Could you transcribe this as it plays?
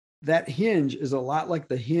that hinge is a lot like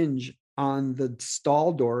the hinge on the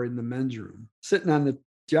stall door in the men's room. Sitting on the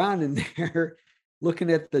John in there,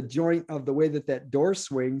 looking at the joint of the way that that door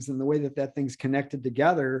swings and the way that that thing's connected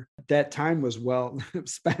together. That time was well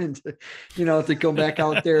spent, to come back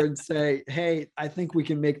out there and say, hey, I think we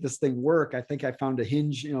can make this thing work. I think I found a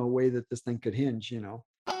hinge, a way that this thing could hinge.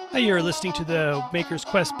 Hi, you're listening to the Maker's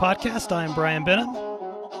Quest podcast. I'm Brian Benham.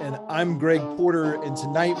 And I'm Greg Porter. And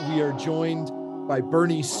tonight we are joined by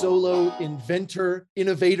WorksbySolo, inventor,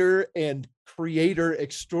 innovator, and creator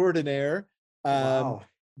extraordinaire. Wow.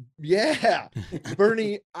 Yeah.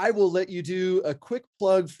 Bernie, I will let you do a quick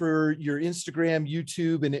plug for your Instagram,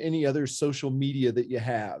 YouTube, and any other social media that you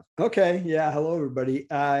have. Okay. Yeah. Hello, everybody.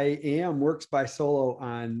 I am WorksbySolo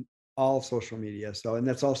on all social media. And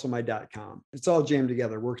that's also my .com. It's all jammed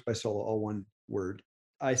together. WorksbySolo, all one word.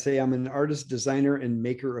 I say I'm an artist, designer, and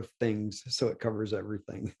maker of things. So it covers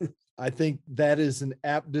everything. I think that is an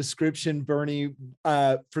apt description, Bernie.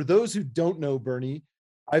 For those who don't know Bernie,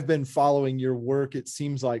 I've been following your work, it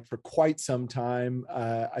seems like, for quite some time.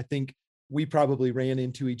 I think we probably ran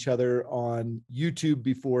into each other on YouTube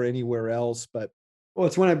before anywhere else. But well,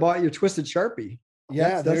 it's when I bought your Twisted Sharpie.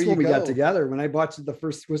 Yeah, that's when we got together. When I bought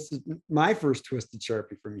my first Twisted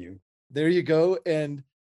Sharpie from you. There you go. And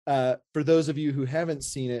for those of you who haven't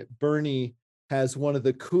seen it, Bernie has one of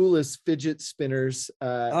the coolest fidget spinners.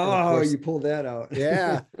 You pulled that out.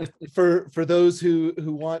 Yeah. For those who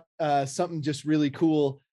want something just really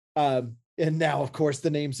cool. And now, of course, the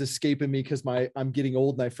name's escaping me because I'm getting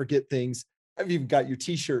old and I forget things. I've even got your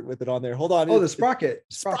T-shirt with it on there. Hold on. Oh, the Sprocket.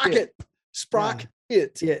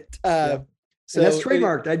 It. So that's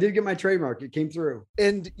trademarked. I did get my trademark. It came through.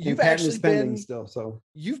 And you've actually been still. So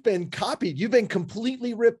you've been copied. You've been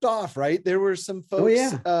completely ripped off, right? There were some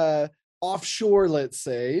folks offshore, let's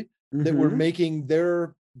say, that were making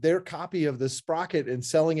their copy of the Sprocket and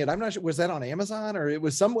selling it. I'm not sure. Was that on Amazon or it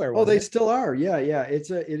was somewhere? Oh, they still are. Yeah. It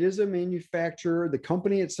is a manufacturer. The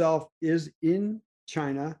company itself is in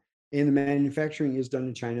China. And the manufacturing is done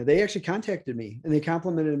in China. They actually contacted me and they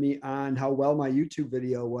complimented me on how well my YouTube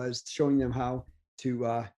video was, showing them how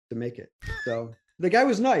to make it. So the guy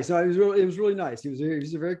was nice. No, it was really nice. He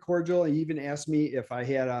was very cordial. He even asked me if I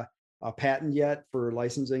had a patent yet for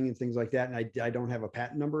licensing and things like that. And I don't have a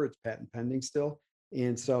patent number. It's patent pending still.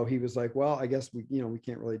 And so he was like, well, I guess we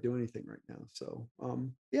can't really do anything right now. So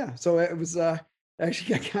so it was I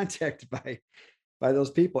actually got contacted by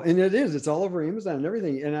those people. And it's all over Amazon and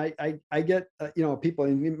everything. And I get, people,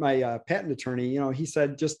 and my patent attorney, he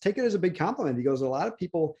said, just take it as a big compliment. He goes, a lot of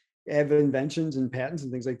people have inventions and patents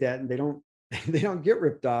and things like that, and they don't get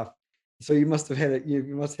ripped off. So you must have had it. You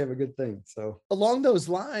must have a good thing. So along those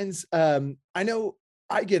lines, I know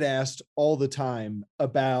I get asked all the time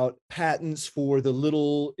about patents for the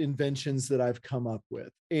little inventions that I've come up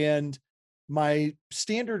with. And my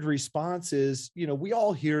standard response is, we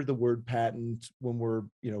all hear the word patent when we're,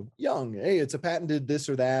 young. Hey, it's a patented this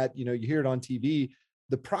or that. You hear it on TV.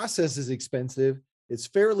 The process is expensive. It's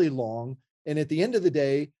fairly long. And at the end of the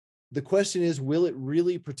day, the question is, will it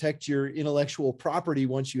really protect your intellectual property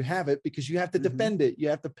once you have it? Because you have to defend it. You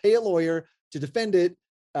have to pay a lawyer to defend it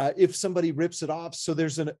if somebody rips it off. So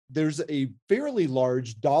there's a fairly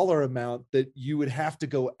large dollar amount that you would have to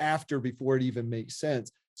go after before it even makes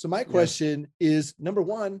sense. So my question is, number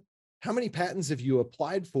one, how many patents have you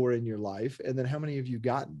applied for in your life? And then how many have you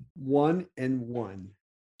gotten? One and one.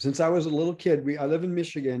 Since I was a little kid, I live in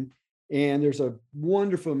Michigan, and there's a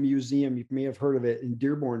wonderful museum. You may have heard of it in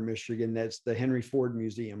Dearborn, Michigan. That's the Henry Ford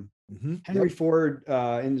Museum. Henry Ford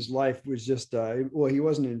in his life was just, he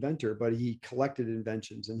wasn't an inventor, but he collected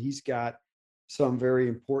inventions, and he's got some very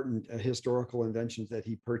important historical inventions that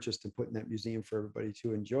he purchased and put in that museum for everybody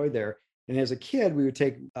to enjoy there. And as a kid, we would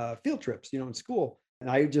take field trips, in school. And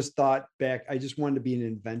I just thought back, I just wanted to be an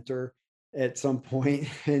inventor at some point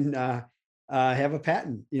and have a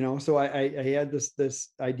patent, So I had this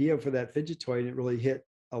idea for that fidget toy, and it really hit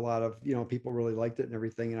a lot of, people really liked it and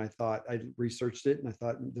everything. And I thought, I researched it, and I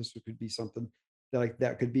thought this could be something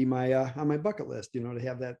that could be my on my bucket list, to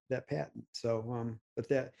have that patent. So, but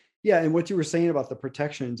that. Yeah, and what you were saying about the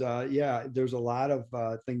protections, there's a lot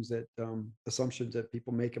of things that assumptions that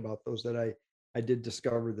people make about those that I did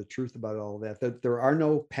discover the truth about all of that. That there are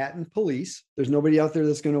no patent police. There's nobody out there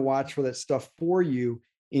that's going to watch for that stuff for you.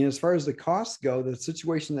 And as far as the costs go, the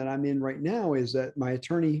situation that I'm in right now is that my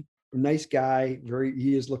attorney, nice guy,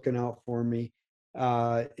 he is looking out for me,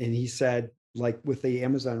 and he said, like with the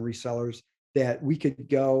Amazon resellers, that we could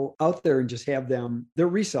go out there and just have them. They're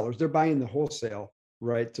resellers. They're buying the wholesale.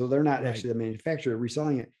 Right. So they're not actually the manufacturer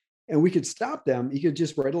reselling it. And we could stop them. You could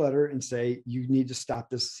just write a letter and say, you need to stop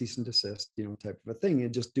this, cease and desist, type of a thing,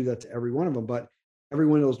 and just do that to every one of them. But every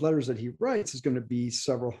one of those letters that he writes is going to be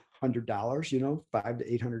several $100s, $500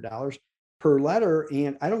 to $800 per letter.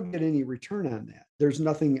 And I don't get any return on that. There's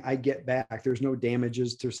nothing I get back. There's no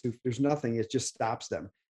damages. There's nothing. It just stops them.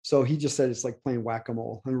 So he just said it's like playing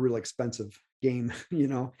whack-a-mole, a really expensive game,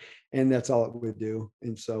 and that's all it would do.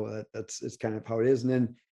 And so it's kind of how it is. And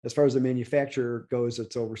then as far as the manufacturer goes,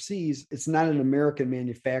 it's overseas. It's not an American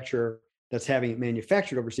manufacturer that's having it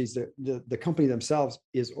manufactured overseas. The company themselves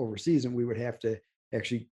is overseas, and we would have to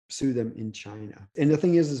actually sue them in China. And the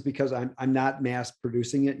thing is because I'm not mass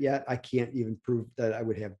producing it yet, I can't even prove that I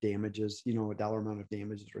would have damages, a dollar amount of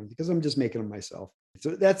damages or anything, because I'm just making them myself.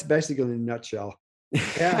 So that's basically in a nutshell.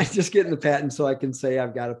 Yeah. I just getting the patent so I can say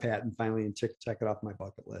I've got a patent finally and check it off my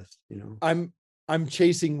bucket list. I'm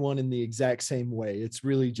chasing one in the exact same way. It's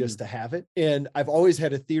really just to have it. And I've always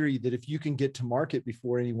had a theory that if you can get to market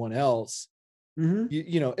before anyone else,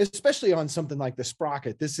 especially on something like the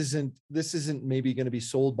sprocket, this isn't maybe going to be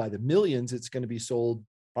sold by the millions. It's going to be sold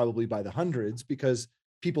probably by the hundreds, because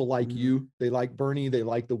people like you, they like Bernie, they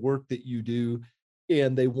like the work that you do,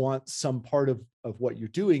 and they want some part of what you're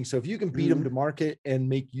doing. So if you can beat them to market and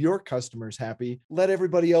make your customers happy, let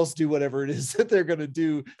everybody else do whatever it is that they're going to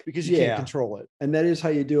do, because you can't control it. And that is how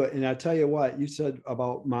you do it. And I tell you what, you said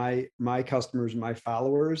about my customers, my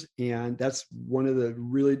followers, and that's one of the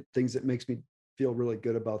really things that makes me feel really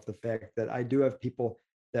good about the fact that I do have people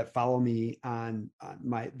that follow me on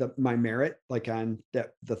my merit, like on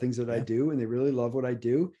the things that I do, and they really love what I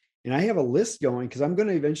do. And I have a list going, because I'm going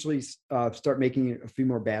to eventually start making a few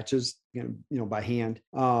more batches, by hand.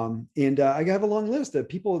 I have a long list of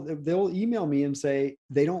people. They'll email me and say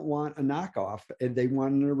they don't want a knockoff and they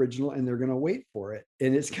want an original, and they're going to wait for it.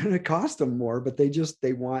 And it's going to cost them more, but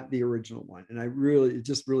they want the original one. And it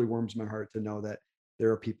just really warms my heart to know that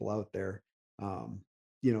there are people out there,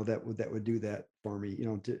 that would do that for me,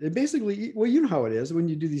 basically, well, you know how it is when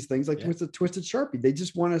you do these things, like with the Twisted Sharpie, they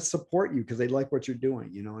just want to support you because they like what you're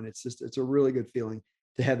doing, and it's a really good feeling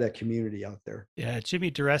to have that community out there. Yeah.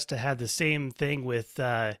 Jimmy DiResta had the same thing with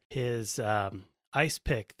his ice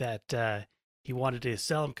pick that he wanted to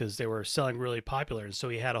sell them because they were selling really popular. And so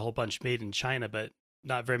he had a whole bunch made in China, but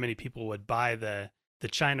not very many people would buy the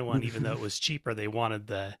China one, even though it was cheaper. They wanted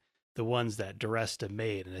the ones that DiResta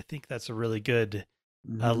made. And I think that's a really good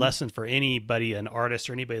lesson for anybody, an artist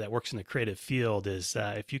or anybody that works in the creative field, is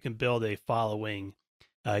if you can build a following,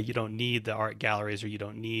 you don't need the art galleries, or you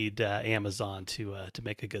don't need Amazon to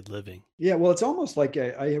make a good living. Yeah, well, it's almost like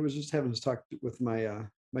I was just having this talk with my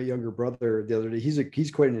younger brother the other day.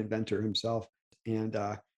 He's quite an inventor himself, and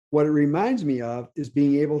what it reminds me of is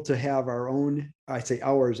being able to have our own, I say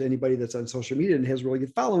ours, anybody that's on social media and has a really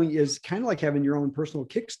good following, is kind of like having your own personal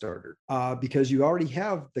Kickstarter, because you already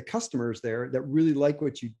have the customers there that really like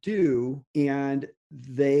what you do, and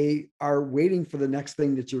they are waiting for the next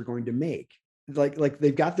thing that you're going to make. Like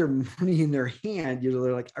they've got their money in their hand.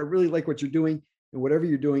 They're like, I really like what you're doing. And whatever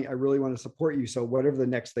you're doing, I really want to support you. So whatever the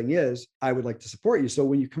next thing is, I would like to support you. So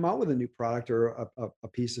when you come out with a new product or a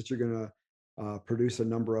piece that you're going to produce a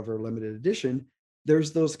number of, or limited edition,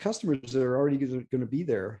 there's those customers that are already going to be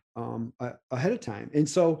there ahead of time. And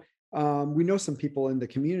so we know some people in the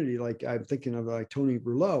community, like I'm thinking of like Tony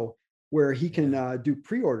Rouleau, where he can do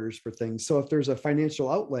pre-orders for things. So if there's a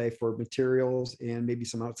financial outlay for materials and maybe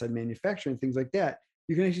some outside manufacturing, things like that,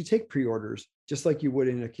 you can actually take pre-orders just like you would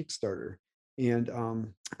in a Kickstarter. And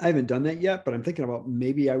I haven't done that yet, but I'm thinking about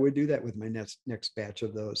maybe I would do that with my next batch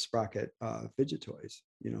of those Sprocket fidget toys,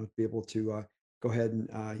 be able to go ahead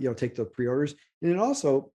and, take the pre-orders. And then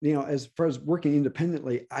also, as far as working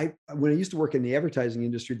independently, when I used to work in the advertising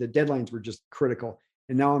industry, the deadlines were just critical.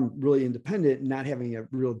 And now I'm really independent and not having a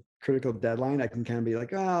real critical deadline. I can kind of be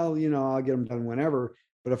like, oh, I'll get them done whenever.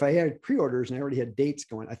 But if I had pre-orders and I already had dates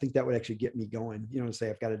going, I think that would actually get me going, to say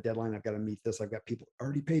I've got a deadline, I've got to meet this, I've got people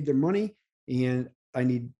already paid their money, and I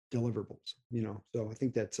need deliverables, So I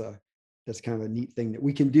think that's kind of a neat thing that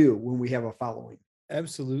we can do when we have a following.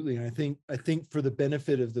 Absolutely. And I think for the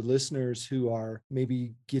benefit of the listeners who are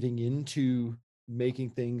maybe getting into making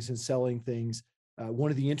things and selling things,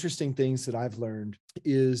 one of the interesting things that I've learned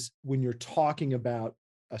is when you're talking about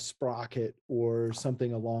a sprocket or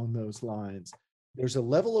something along those lines, there's a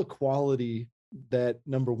level of quality that,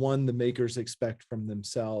 number one, the makers expect from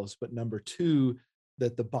themselves, but number two,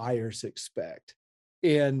 that the buyers expect.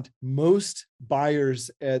 And most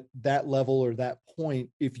buyers at that level or that point,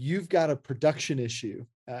 if you've got a production issue,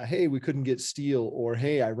 hey, we couldn't get steel, or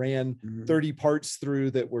hey, I ran 30 parts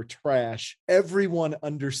through that were trash, everyone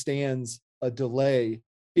understands a delay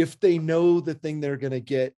if they know the thing they're going to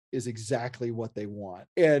get is exactly what they want.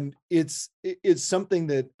 And it's something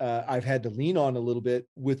that I've had to lean on a little bit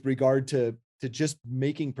with regard to just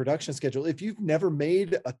making production schedule. If you've never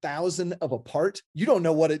made 1,000 of a part, you don't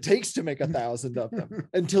know what it takes to make 1,000 of them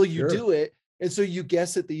until you do it. And so you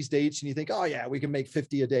guess at these dates and you think, oh yeah, we can make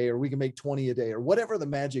 50 a day, or we can make 20 a day, or whatever the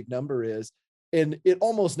magic number is. And it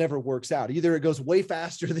almost never works out. Either it goes way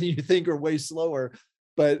faster than you think or way slower.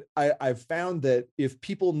 But I've found that if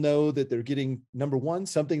people know that they're getting, number one,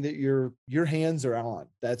 something that your hands are on,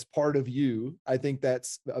 that's part of you. I think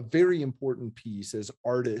that's a very important piece. As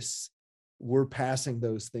artists, we're passing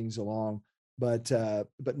those things along. But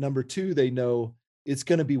number two, they know it's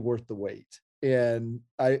going to be worth the wait. And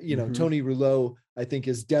Tony Rouleau, I think,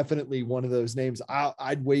 is definitely one of those names.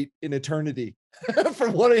 I'd wait in eternity for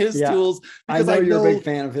one of his tools. Because I know you're a big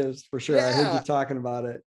fan of his, for sure. I heard you talking about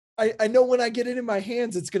it. I know when I get it in my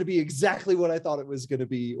hands, it's going to be exactly what I thought it was going to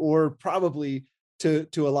be, or probably to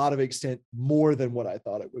a lot of extent more than what I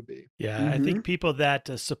thought it would be. Yeah, I think people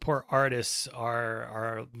that support artists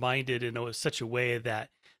are minded in such a way that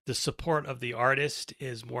the support of the artist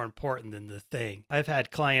is more important than the thing. I've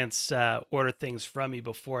had clients order things from me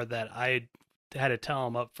before that I had to tell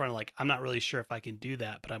them up front, like, I'm not really sure if I can do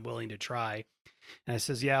that, but I'm willing to try. And I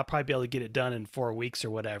says, yeah, I'll probably be able to get it done in 4 weeks or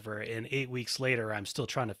whatever. And 8 weeks later, I'm still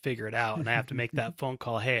trying to figure it out. And I have to make that phone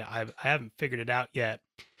call. Hey, I haven't figured it out yet.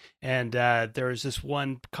 And there was this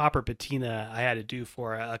one copper patina I had to do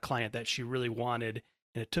for a client that she really wanted.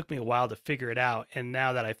 And it took me a while to figure it out. And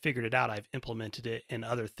now that I figured it out, I've implemented it in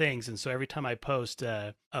other things. And so every time I post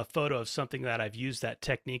a photo of something that I've used that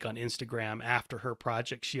technique on Instagram after her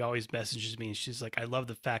project, she always messages me and she's like, I love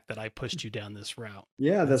the fact that I pushed you down this route.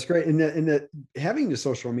 Yeah, that's great. And having the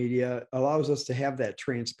social media allows us to have that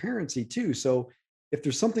transparency too. So if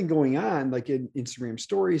there's something going on, like in Instagram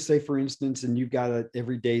stories, say for instance, and you've got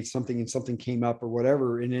every day something came up or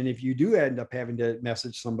whatever. And then if you do end up having to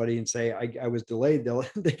message somebody and say, I was delayed,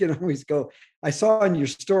 they can always go, I saw on your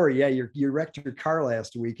story, yeah, you wrecked your car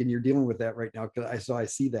last week and you're dealing with that right now. Cause I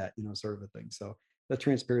see that, sort of a thing. So that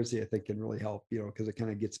transparency, I think, can really help, because it kind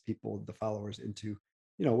of gets people, the followers, into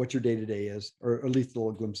what your day-to-day is, or at least a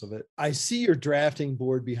little glimpse of it. I see your drafting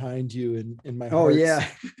board behind you, and my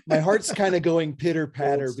my heart's kind of going pitter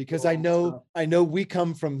patter, because I know we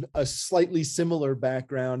come from a slightly similar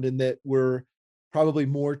background in that we're probably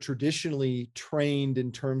more traditionally trained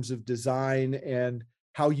in terms of design and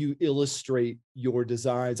how you illustrate your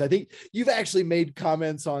designs. I think you've actually made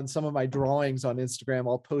comments on some of my drawings on Instagram.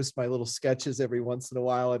 I'll post my little sketches every once in a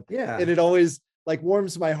while, and it always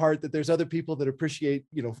warms my heart that there's other people that appreciate,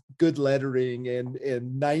 good lettering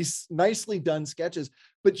and nicely done sketches.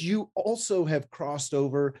 But you also have crossed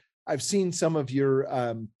over. I've seen some of your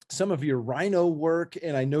Rhino work,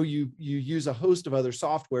 and I know you use a host of other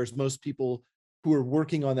softwares. Most people who are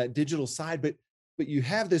working on that digital side, but you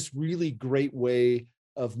have this really great way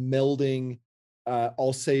of melding,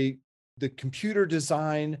 I'll say, the computer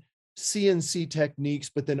design, CNC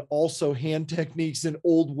techniques, but then also hand techniques and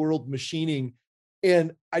old world machining.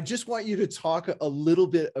 And I just want you to talk a little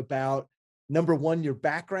bit about, number one, your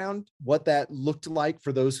background, what that looked like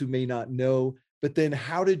for those who may not know, but then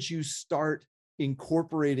how did you start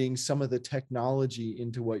incorporating some of the technology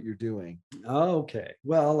into what you're doing? Okay.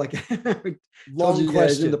 Well, like I Long told you question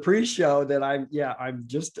guys in the pre-show that I'm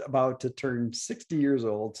just about to turn 60 years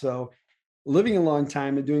old. So living a long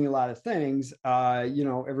time and doing a lot of things,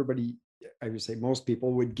 everybody, I would say most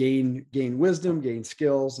people would gain wisdom, gain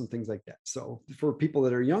skills and things like that. So for people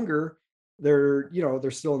that are younger, they're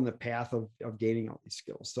still in the path of gaining all these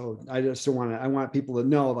skills. So I want people to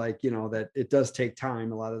know, that it does take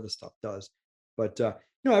time. A lot of the stuff does, but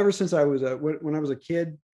ever since I was when I was a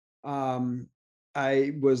kid,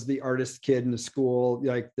 I was the artist kid in the school.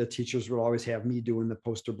 Like the teachers would always have me doing the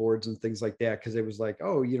poster boards and things like that, because it was like,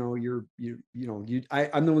 oh,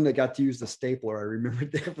 I'm the one that got to use the stapler. I remember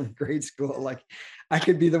that from grade school. Like I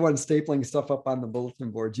could be the one stapling stuff up on the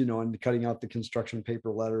bulletin boards, and cutting out the construction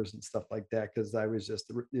paper letters and stuff like that, because I was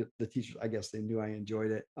just the teachers. I guess they knew I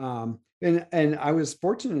enjoyed it. And I was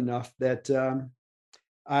fortunate enough that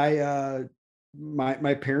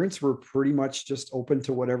my parents were pretty much just open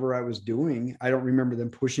to whatever I was doing. I don't remember them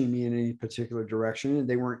pushing me in any particular direction, and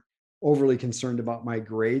they weren't overly concerned about my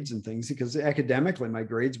grades and things, because academically my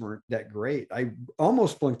grades weren't that great. I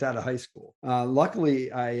almost flunked out of high school. Luckily,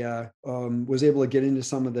 I was able to get into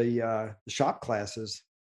some of the shop classes,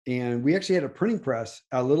 and we actually had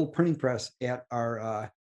a little printing press at our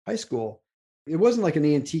high school. It wasn't like an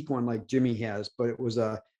antique one like Jimmy has, but it was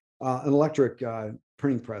an electric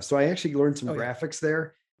printing press. So I actually learned some graphics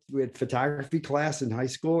there. We had photography class in high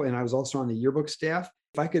school, and I was also on the yearbook staff.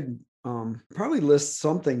 if I could probably list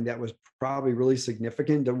something that was probably really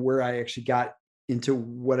significant to where I actually got into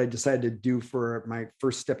what I decided to do for my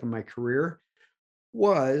first step in my career,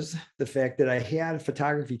 was the fact that I had a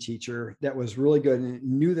photography teacher that was really good and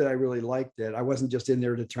knew that I really liked it. I wasn't just in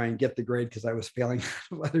there to try and get the grade because I was failing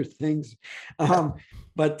other things.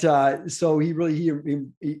 So he really,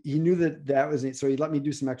 he knew that that was it. So he let me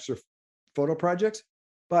do some extra photo projects.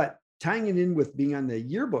 But tying it in with being on the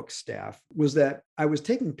yearbook staff was that I was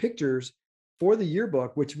taking pictures for the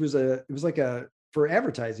yearbook, which was it was like for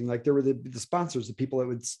advertising. Like there were the sponsors, the people that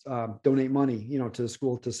would donate money, to the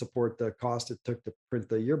school to support the cost it took to print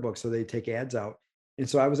the yearbook. So they take ads out. And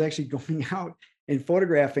so I was actually going out and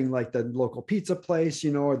photographing like the local pizza place,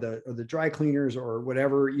 or the dry cleaners or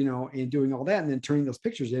whatever, and doing all that. And then turning those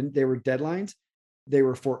pictures in. They were deadlines. They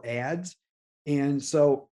were for ads. And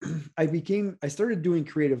so I started doing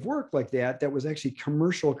creative work like that. That was actually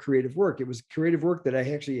commercial creative work. It was creative work that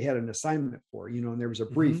I actually had an assignment for, and there was a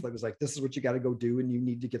brief that was like, this is what you got to go do. And you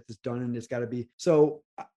need to get this done. And it's got to be. So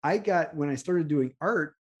when I started doing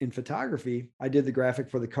art in photography, I did the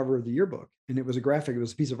graphic for the cover of the yearbook. And it was a graphic. It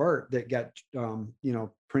was a piece of art that got,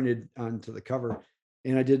 printed onto the cover.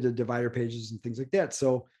 And I did the divider pages and things like that.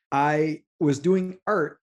 So I was doing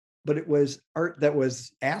art, but it was art that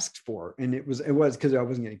was asked for. And it was because I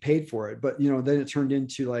wasn't getting paid for it. But, then it turned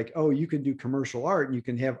into like, oh, you can do commercial art and you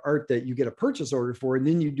can have art that you get a purchase order for, and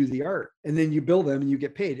then you do the art and then you bill them and you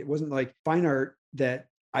get paid. It wasn't like fine art that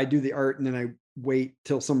I do the art and then I wait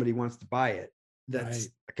till somebody wants to buy it. That's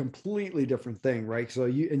a completely different thing, right? So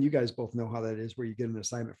you guys both know how that is, where you get an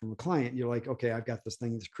assignment from a client. You're like, okay, I've got this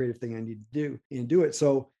creative thing I need to do and do it.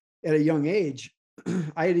 So at a young age,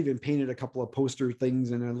 I had even painted a couple of poster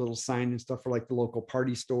things and a little sign and stuff for like the local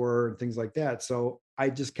party store and things like that. So I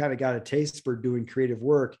just kind of got a taste for doing creative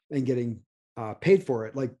work and getting paid for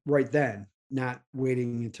it, like right then, not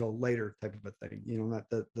waiting until later type of a thing, not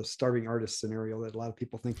the starving artist scenario that a lot of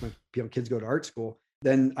people think when kids go to art school.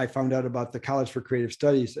 Then I found out about the College for Creative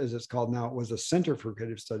Studies, as it's called now. It was a Center for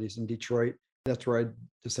Creative Studies in Detroit. That's where I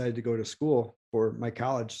decided to go to school for my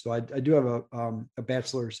college. So I do have a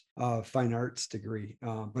bachelor's of fine arts degree,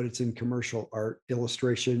 but it's in commercial art,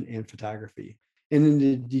 illustration, and photography. And in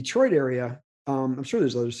the Detroit area, I'm sure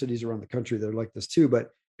there's other cities around the country that are like this too, but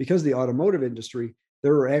because of the automotive industry,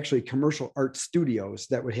 there were actually commercial art studios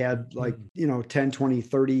that would have like, 10, 20,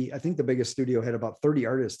 30. I think the biggest studio had about 30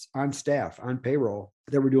 artists on staff, on payroll,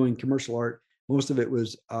 that were doing commercial art. Most of it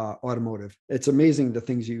was automotive. It's amazing the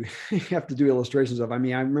things you have to do illustrations of. I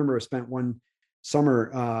mean, I remember I spent one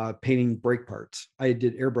summer painting brake parts. I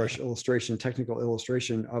did airbrush illustration, technical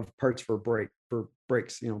illustration of parts for brakes,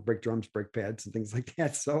 brake drums, brake pads, and things like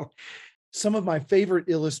that. So some of my favorite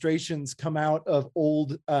illustrations come out of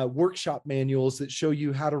old workshop manuals that show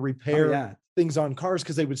you how to repair things on cars,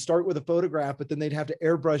 because they would start with a photograph, but then they'd have to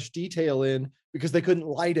airbrush detail in because they couldn't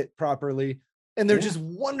light it properly. And they're just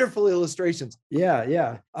wonderful illustrations.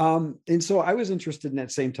 Yeah. And so I was interested in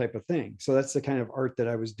that same type of thing. So that's the kind of art that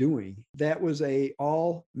I was doing. That was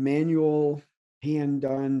all manual, hand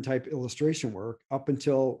done type illustration work up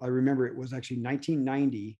until I remember it was actually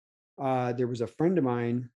 1990. There was a friend of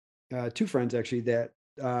mine, two friends actually, that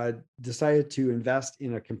decided to invest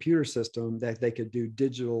in a computer system that they could do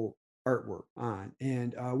digital artwork on.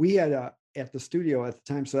 And we had at the studio at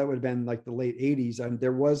the time, so that would have been like the late 80s, and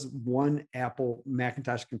there was one Apple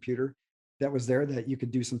Macintosh computer that was there that you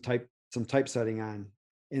could do some typesetting on,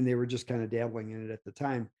 and they were just kind of dabbling in it at the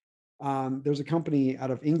time. There's a company out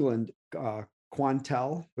of England,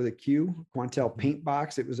 Quantel with a Q, Quantel Paint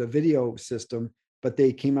Box. It was a video system, but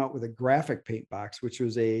they came out with a graphic paint box, which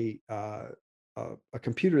was a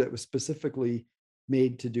computer that was specifically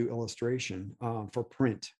made to do illustration for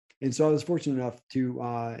print. And so I was fortunate enough to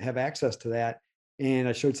have access to that. And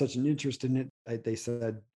I showed such an interest in it. They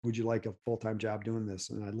said, would you like a full-time job doing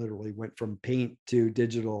this? And I literally went from paint to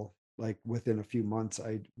digital. Like within a few months,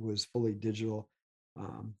 I was fully digital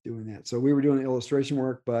doing that. So we were doing illustration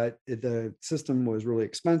work, but the system was really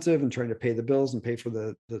expensive, and trying to pay the bills and pay for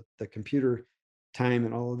the computer time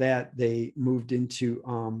and all of that. They moved into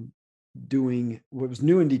doing what was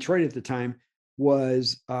new in Detroit at the time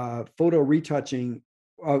was photo retouching.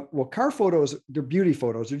 Car photos, they're beauty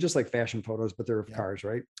photos. They're just like fashion photos, but they're of cars,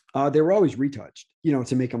 right? They were always retouched,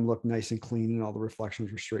 to make them look nice and clean, and all the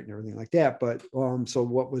reflections were straight and everything like that. But so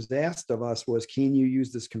what was asked of us was, can you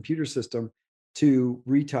use this computer system to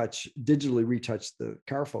digitally retouch the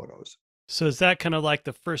car photos? So is that kind of like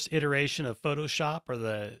the first iteration of Photoshop, or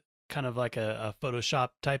the kind of like a Photoshop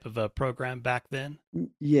type of a program back then?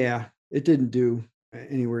 Yeah, it didn't do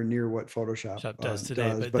anywhere near what Photoshop Shop does today,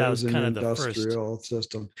 does, but but it that was was an kind of the first. industrial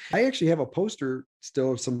system. I actually have a poster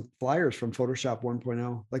still of some flyers from Photoshop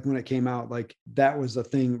 1.0, like when it came out, like that was a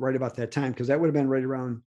thing right about that time, because that would have been right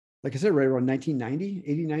around, like I said, right around 1990,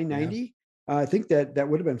 89, Yeah. 90. I think that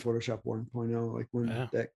would have been Photoshop 1.0, like when Yeah.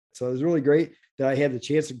 that. So it was really great that I had the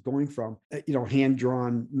chance of going from, hand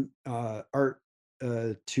drawn art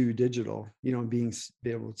to digital, be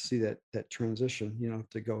able to see that transition,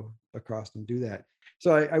 to go across and do that.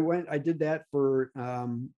 So I did that for,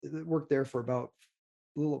 worked there for about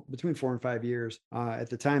a little between 4 and 5 years at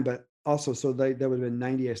the time, but also, so that would have been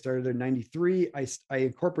 90. I started there in 93. I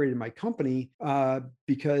incorporated my company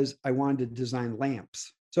because I wanted to design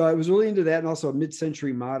lamps. So I was really into that, and also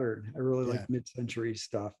mid-century modern. I really Yeah. like mid-century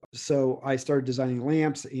stuff. So I started designing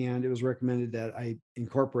lamps, and it was recommended that I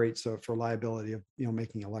incorporate, so for liability of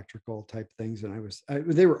making electrical type things. And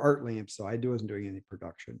they were art lamps, so I wasn't doing any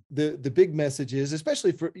production. The big message is,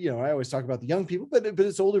 especially for, I always talk about the young people, but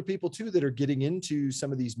it's older people too that are getting into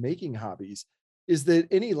some of these making hobbies, is that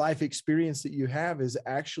any life experience that you have is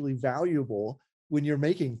actually valuable when you're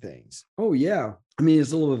making things. Oh yeah. I mean,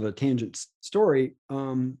 it's a little bit of a tangent story.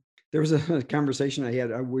 There was a conversation I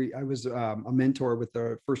had. I was a mentor with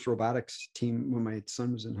the first robotics team when my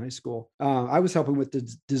son was in high school. I was helping with the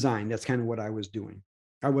design. That's kind of what I was doing.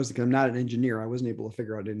 I'm not an engineer. I wasn't able to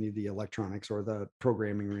figure out any of the electronics or the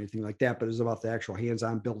programming or anything like that, but it was about the actual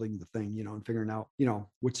hands-on building the thing, and figuring out,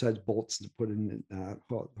 which size bolts to put in,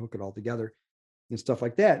 hook it all together and stuff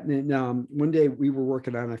like that. And one day we were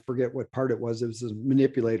working on, I forget what part it was. It was a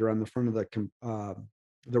manipulator on the front of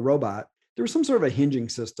the robot. There was some sort of a hinging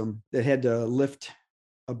system that had to lift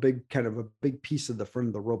a big piece of the front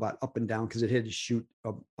of the robot up and down, because it had to shoot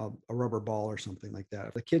a rubber ball or something like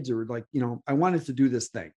that. The kids were like, I wanted to do this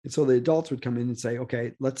thing. And so the adults would come in and say,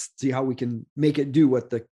 okay, let's see how we can make it do what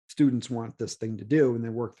the students want this thing to do, and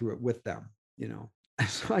then work through it with them.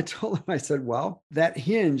 So I told him, I said, well, that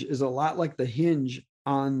hinge is a lot like the hinge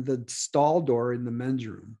on the stall door in the men's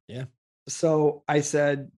room. Yeah. So I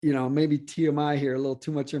said, maybe TMI here, a little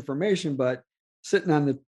too much information, but sitting on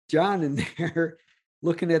the John in there,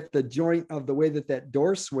 looking at the joint of the way that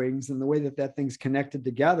door swings and the way that thing's connected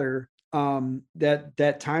together,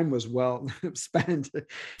 that time was well spent,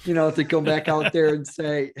 to come back out there and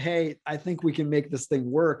say, hey, I think we can make this thing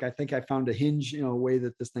work. I think I found a hinge, a way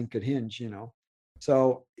that this thing could hinge.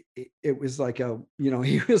 So it was like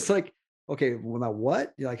he was like, okay, well, now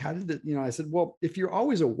what? You're like, how did it, I said, well, if you're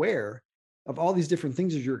always aware of all these different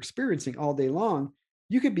things that you're experiencing all day long,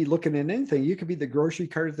 you could be looking at anything. You could be the grocery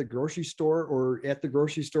cart at the grocery store, or at the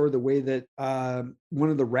grocery store, the way that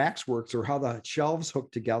one of the racks works, or how the shelves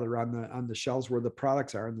hook together on the shelves where the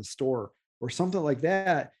products are in the store, or something like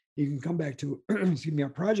that. You can come back to, excuse me, a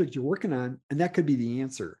project you're working on, and that could be the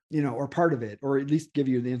answer, or part of it, or at least give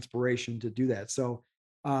you the inspiration to do that. So,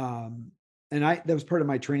 and that was part of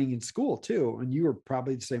my training in school too. And you were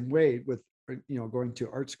probably the same way with, going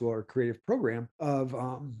to art school or creative program, of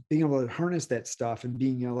being able to harness that stuff and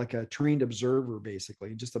being, like a trained observer, basically,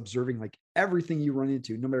 and just observing like everything you run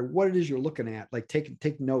into, no matter what it is you're looking at, like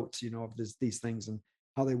take notes, of these things and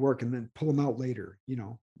how they work, and then pull them out later,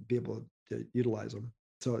 be able to utilize them.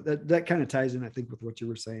 So that kind of ties in, I think, with what you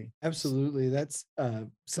were saying. Absolutely. That's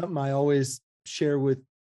something I always share with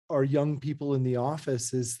our young people in the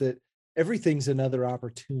office, is that everything's another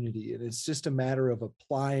opportunity. And it's just a matter of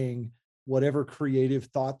applying whatever creative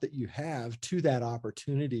thought that you have to that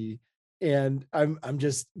opportunity. And I'm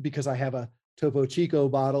just, because I have a Topo Chico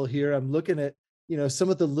bottle here, I'm looking at, some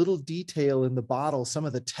of the little detail in the bottle, some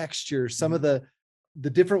of the texture, some of the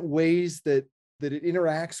different ways that it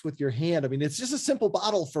interacts with your hand. I mean, it's just a simple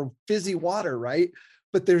bottle for fizzy water, right?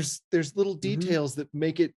 But there's little details that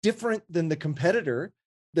make it different than the competitor,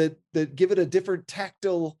 that give it a different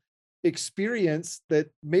tactile experience that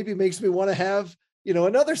maybe makes me want to have,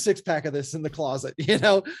 another 6-pack of this in the closet,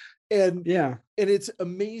 and Yeah. And it's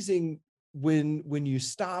amazing when you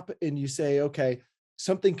stop and you say, okay,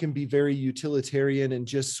 something can be very utilitarian and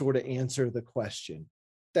just sort of answer the question.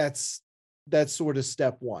 That's sort of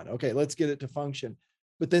step one. Okay, let's get it to function.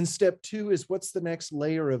 But then step two is, what's the next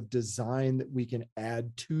layer of design that we can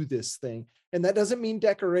add to this thing? And that doesn't mean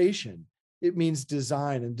decoration. It means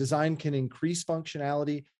design, and design can increase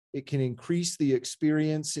functionality. It can increase the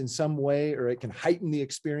experience in some way, or it can heighten the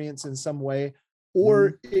experience in some way,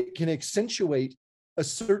 or it can accentuate a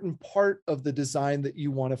certain part of the design that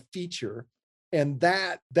you want to feature. And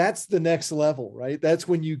that's the next level, right? That's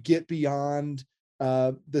when you get beyond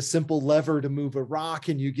the simple lever to move a rock,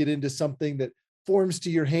 and you get into something that forms to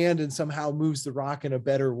your hand and somehow moves the rock in a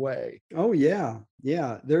better way. Oh yeah.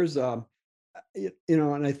 Yeah. There's, and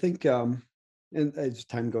I think, and as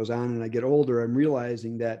time goes on and I get older, I'm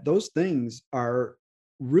realizing that those things are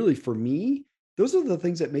really, for me, those are the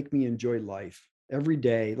things that make me enjoy life every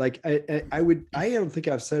day. Like I don't think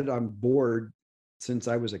I've said I'm bored since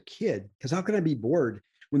I was a kid, because how can I be bored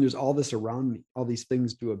when there's all this around me, all these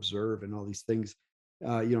things to observe and all these things,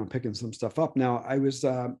 picking some stuff up. Now I was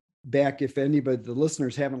back, if anybody, the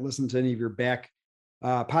listeners haven't listened to any of your back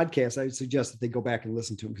podcasts, I would suggest that they go back and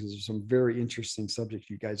listen to them, because there's some very interesting subjects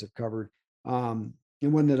you guys have covered. And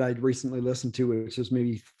one that I'd recently listened to, which was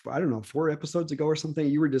maybe, I don't know, 4 episodes ago or something,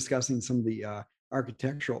 you were discussing some of the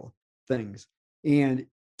architectural things and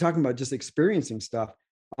talking about just experiencing stuff,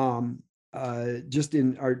 just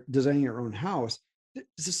in our designing our own house. There's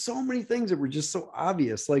just so many things that were just so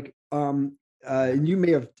obvious. Like, and you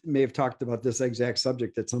may have talked about this exact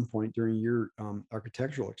subject at some point during your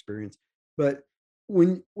architectural experience, but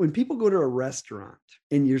when people go to a restaurant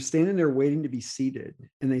and you're standing there waiting to be seated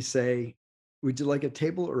and they say, would you like a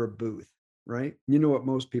table or a booth? Right? You know what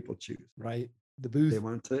most people choose. Right. The booth. They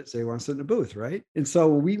want to sit in a booth, right? And so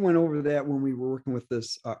we went over that when we were working with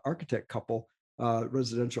this architect couple,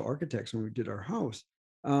 residential architects, when we did our house.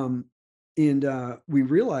 And we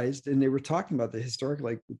realized, and they were talking about the historic,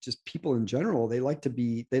 like just people in general, they like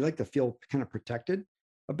to feel kind of protected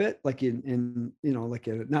a bit, like in like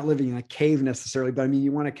not living in a cave necessarily, but I mean,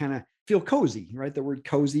 you want to kind of feel cozy, right? The word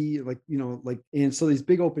cozy, like, and so these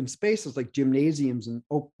big open spaces like gymnasiums and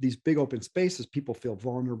these big open spaces, people feel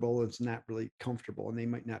vulnerable. It's not really comfortable, and they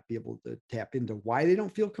might not be able to tap into why they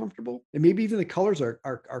don't feel comfortable. And maybe even the colors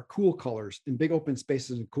are cool colors in big open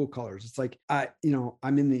spaces and cool colors. It's like, I'm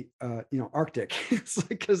in the, Arctic. It's like,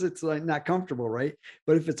 because it's like not comfortable, right?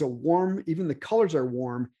 But if it's a warm, even the colors are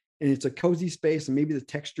warm, and it's a cozy space, and maybe the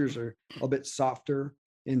textures are a bit softer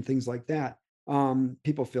and things like that,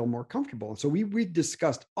 people feel more comfortable. And so we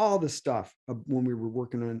discussed all this stuff when we were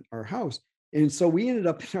working on our house. And so we ended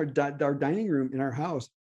up in our dining room in our house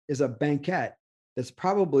is a banquette that's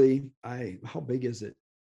probably, how big is it?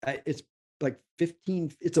 It's like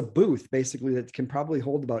 15, it's a booth basically that can probably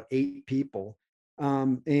hold about 8 people.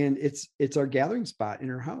 And it's our gathering spot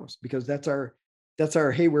in our house, because that's our,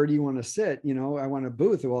 hey, where do you want to sit? I want a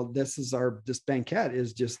booth. Well, this banquette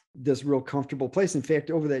is just this real comfortable place. In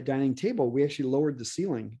fact, over that dining table, we actually lowered the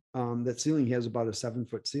ceiling. That ceiling has about a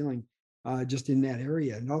 7-foot ceiling, just in that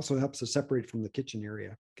area. And also helps us separate from the kitchen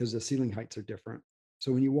area, because the ceiling heights are different.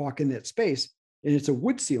 So when you walk in that space, and it's a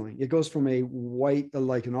wood ceiling, it goes from a white,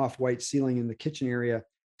 like an off-white ceiling in the kitchen area,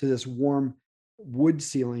 to this warm wood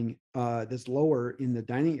ceiling that's lower in the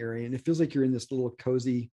dining area. And it feels like you're in this little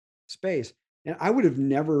cozy space. And I would have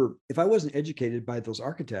never, if I wasn't educated by those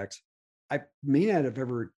architects, I may not have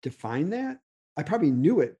ever defined that. I probably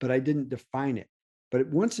knew it, but I didn't define it. But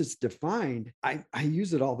once it's defined, I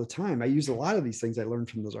use it all the time. I use a lot of these things I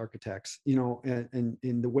learned from those architects, and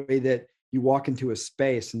in the way that you walk into a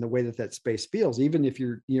space and the way that that space feels, even if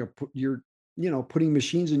you're putting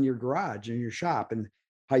machines in your garage, in your shop, and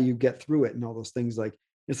how you get through it and all those things. Like,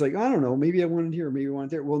 it's like, I don't know, maybe I want it here, maybe I want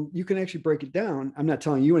it there. Well, you can actually break it down. I'm not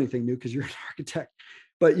telling you anything new because you're an architect,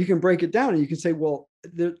 but you can break it down and you can say, well,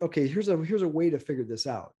 okay, here's a way to figure this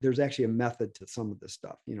out. There's actually a method to some of this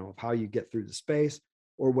stuff, of how you get through the space,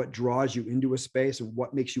 or what draws you into a space, and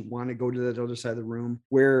what makes you want to go to that other side of the room.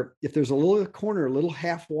 Where if there's a little corner, a little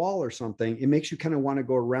half wall or something, it makes you kind of want to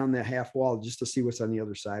go around that half wall just to see what's on the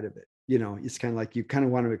other side of it. It's kind of like you kind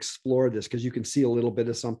of want to explore this because you can see a little bit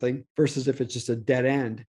of something, versus if it's just a dead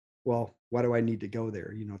end. Well, why do I need to go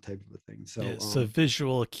there? Type of a thing. So, so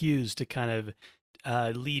visual cues to kind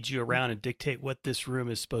of lead you around and dictate what this room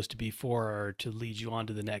is supposed to be for, or to lead you on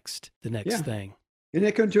to the next thing. And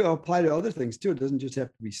it can apply to other things too. It doesn't just have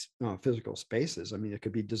to be physical spaces. I mean, it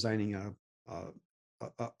could be designing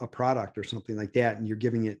a product or something like that, and you're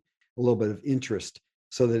giving it a little bit of interest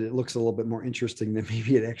so that it looks a little bit more interesting than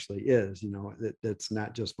maybe it actually is. That's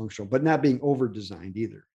not just functional, but not being over designed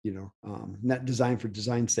either. Not designed for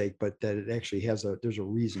design's sake, but that it actually there's a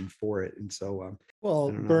reason for it. And so,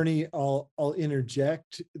 well, Bernie, I'll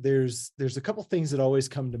interject. There's a couple things that always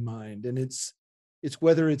come to mind, and it's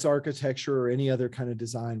whether it's architecture or any other kind of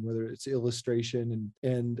design, whether it's illustration,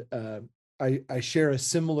 and I share a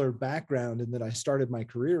similar background in that I started my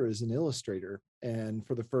career as an illustrator. And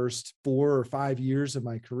for the first 4 or 5 years of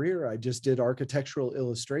my career, I just did architectural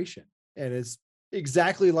illustration. And it's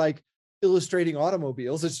exactly like illustrating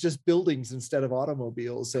automobiles. It's just buildings instead of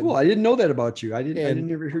automobiles. Cool. I didn't know that about you. I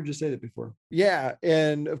didn't ever heard you say that before. Yeah.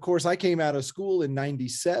 And of course, I came out of school in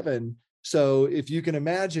 97. So if you can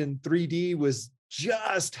imagine, 3D was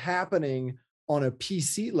just happening on a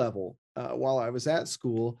PC level while I was at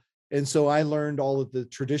school. And so I learned all of the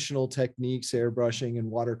traditional techniques, airbrushing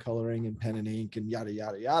and watercoloring and pen and ink and yada,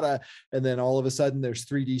 yada, yada. And then all of a sudden there's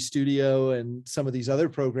 3D Studio and some of these other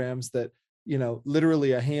programs that, you know,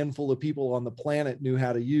 literally a handful of people on the planet knew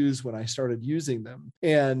how to use when I started using them.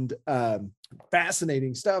 And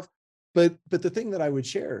fascinating stuff. But the thing that I would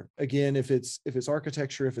share, again, if it's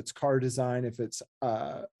architecture, if it's car design, if it's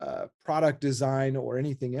product design or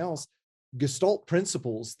anything else, Gestalt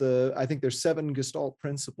principles, I think there's 7 Gestalt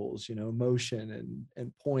principles, you know, motion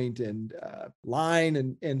and point and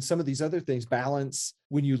line and some of these other things, balance.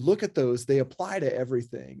 When you look at those, they apply to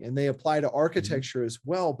everything, and they apply to architecture as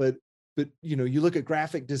well. But you know, you look at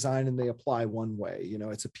graphic design and they apply one way, you know,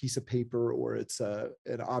 it's a piece of paper or it's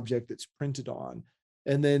an object that's printed on.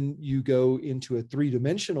 And then you go into a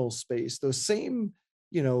 3-dimensional space, those same,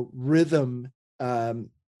 you know, rhythm and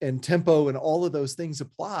tempo and all of those things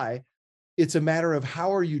apply. It's a matter of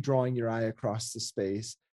how are you drawing your eye across the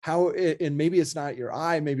space? And maybe it's not your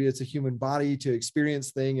eye, maybe it's a human body to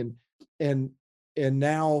experience thing. And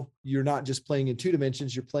now you're not just playing in 2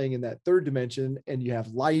 dimensions, you're playing in that 3rd dimension, and you have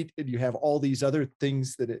light and you have all these other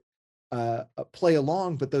things that it play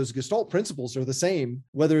along. But those Gestalt principles are the same,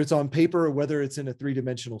 whether it's on paper or whether it's in a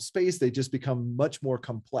 3-dimensional space. They just become much more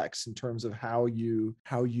complex in terms of how you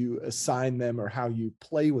assign them or how you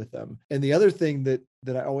play with them. And the other thing that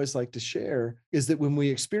I always like to share is that when we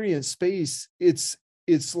experience space, it's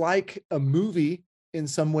like a movie in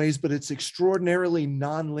some ways, but it's extraordinarily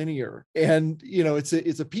nonlinear. And, you know, it's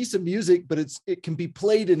a piece of music, but it can be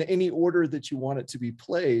played in any order that you want it to be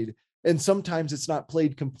played. And sometimes it's not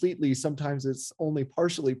played completely. Sometimes it's only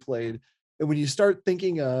partially played. And when you start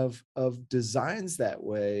thinking of designs that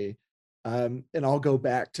way, and I'll go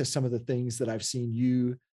back to some of the things that I've seen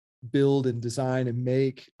you build and design and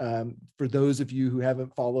make, for those of you who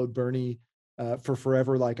haven't followed Bernie for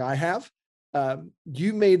forever like I have,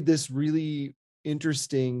 you made this really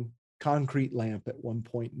interesting concrete lamp at one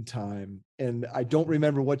point in time. And I don't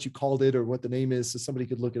remember what you called it or what the name is, so somebody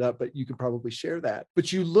could look it up, but you could probably share that.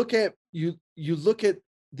 But you look at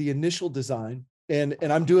the initial design, and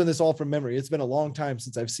I'm doing this all from memory. It's been a long time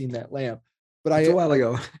since I've seen that lamp, but it's a while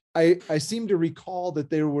ago. I seem to recall that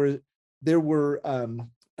there were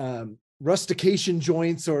rustication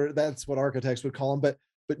joints, or that's what architects would call them,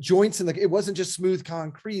 but joints it wasn't just smooth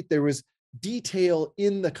concrete. There was detail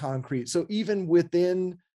in the concrete. So even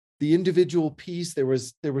within the individual piece, there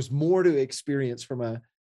was more to experience from a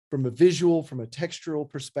visual, from a textural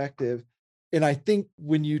perspective. And I think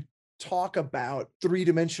when you talk about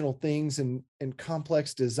 3-dimensional things and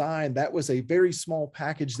complex design, that was a very small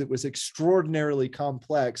package that was extraordinarily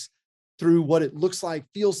complex through what it looks like,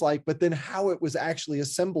 feels like, but then how it was actually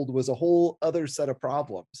assembled was a whole other set of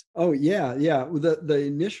problems. Oh yeah. Yeah. The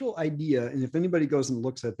initial idea, and if anybody goes and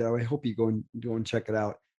looks at that, I hope you go and check it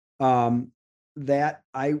out. That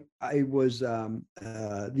I was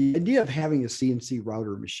the idea of having a CNC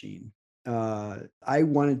router machine. I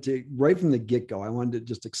wanted to, right from the get-go, I wanted to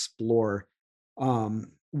just explore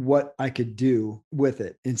what I could do with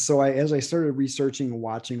it. And so as I started researching and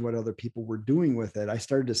watching what other people were doing with it, I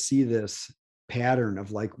started to see this pattern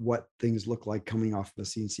of like what things look like coming off of a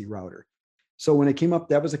CNC router. So when it came up,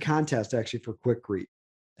 that was a contest actually for Quikrete.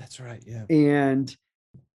 That's right. Yeah. And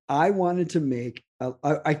I wanted to make,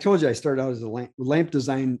 I told you I started out as a lamp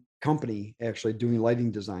design company, actually doing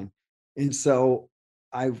lighting design. And so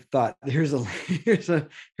I thought here's a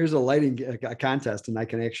lighting contest, and I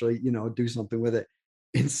can actually, you know, do something with it.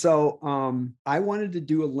 And so I wanted to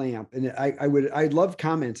do a lamp, and I'd love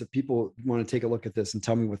comments if people want to take a look at this and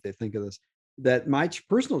tell me what they think of this. That my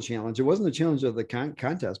personal challenge, it wasn't the challenge of the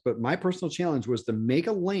contest, but my personal challenge was to make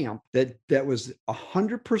a lamp that was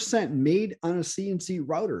 100% made on a CNC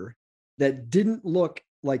router that didn't look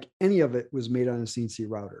like any of it was made on a CNC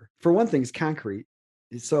router. For one thing, it's concrete.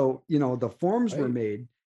 So, you know, the forms were made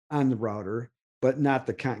on the router, but not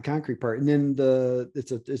the concrete part. And then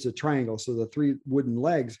it's a triangle. So the 3 wooden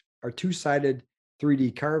legs are 2-sided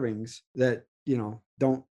 3D carvings that, you know,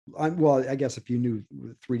 don't, well, I guess if you knew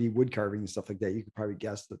 3D wood carving and stuff like that, you could probably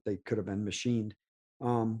guess that they could have been machined.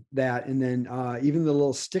 That, and then even the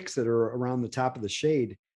little sticks that are around the top of the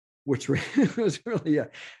shade, which was really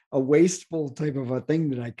a wasteful type of a thing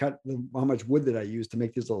that I cut, how much wood that I used to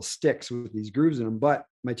make these little sticks with these grooves in them. But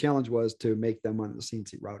my challenge was to make them on the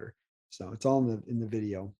CNC router. So it's all in the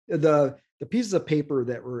video. The pieces of paper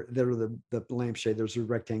that are the lampshade, those are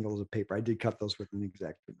rectangles of paper. I did cut those with an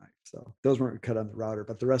X-Acto knife. So those weren't cut on the router,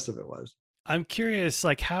 but the rest of it was. I'm curious,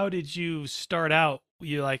 like, how did you start out?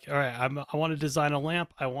 You like, all right, I want to design a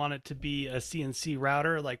lamp. I want it to be a CNC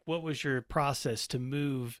router. Like, what was your process to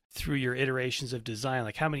move through your iterations of design?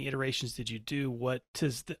 Like, how many iterations did you do?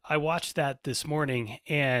 I watched that this morning,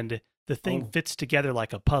 and the thing Oh, fits together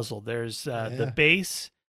like a puzzle. There's the Yeah. base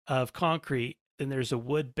of concrete, then there's a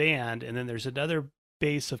wood band, and then there's another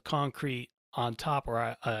base of concrete on top,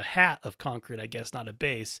 or a hat of concrete, I guess, not a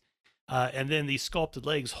base. And then these sculpted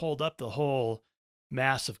legs hold up the whole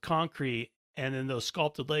mass of concrete, and then those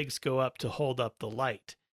sculpted legs go up to hold up the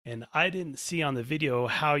light. And I didn't see on the video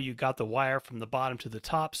how you got the wire from the bottom to the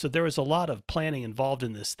top, so there was a lot of planning involved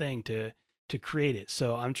in this thing to create it.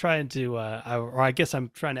 So I'm trying to, or I guess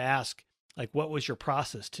I'm trying to ask, like, what was your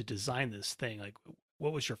process to design this thing? Like,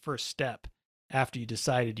 what was your first step after you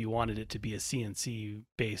decided you wanted it to be a CNC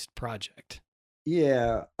based project?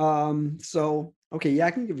 yeah. So okay, yeah,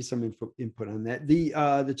 I can give you some input on that.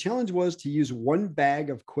 The challenge was to use one bag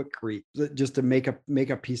of Quikrete just to make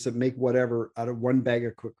whatever out of one bag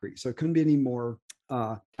of Quikrete. So it couldn't be any more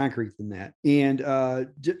concrete than that. And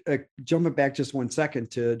jumping back just 1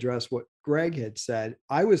 second to address what Greg had said,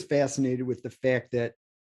 I was fascinated with the fact that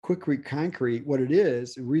Quikrete concrete, what it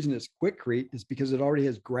is, the reason it's Quikrete is because it already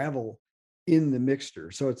has gravel in the mixture.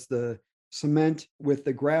 So it's the cement with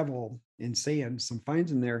the gravel and sand, some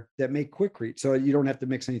fines in there that make Quikrete. So you don't have to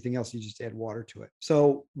mix anything else. You just add water to it.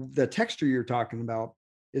 So the texture you're talking about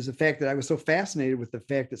is the fact that I was so fascinated with the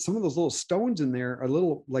fact that some of those little stones in there are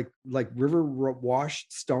little like river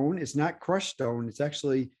washed stone. It's not crushed stone. It's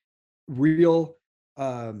actually real.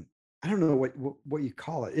 I don't know what you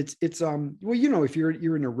call it. It's well, if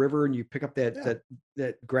you're in a river and you pick up that Yeah.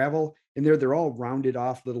 that gravel, and they're all rounded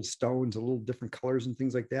off little stones, a little different colors and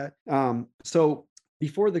things like that. So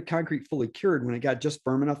before the concrete fully cured, when it got just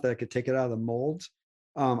firm enough that I could take it out of the molds,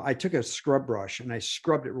 I took a scrub brush and I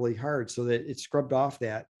scrubbed it really hard so that it scrubbed off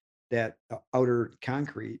that outer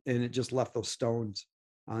concrete, and it just left those stones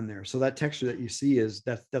on there. So that texture that you see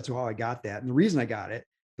that's how I got that. And the reason I got it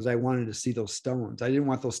because I wanted to see those stones. I didn't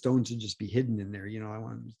want those stones to just be hidden in there. I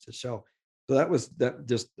wanted to show. So that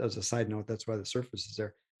just as a side note, that's why the surface is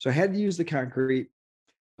there. So I had to use the concrete.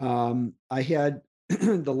 I had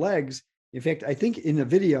the legs. In fact, I think in the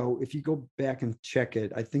video, if you go back and check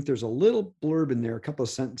it, I think there's a little blurb in there, a couple of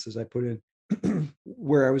sentences I put in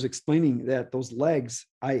where I was explaining that those legs,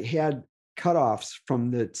 I had cutoffs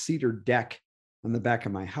from the cedar deck on the back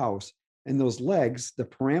of my house. And those legs, the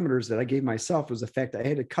parameters that I gave myself was the fact that I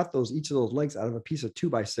had to cut each of those legs out of a piece of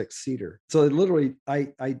 2x6 cedar. So literally,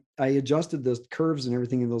 I adjusted those curves and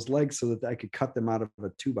everything in those legs so that I could cut them out of a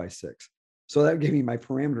 2x6. So that gave me my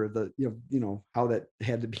parameter, how that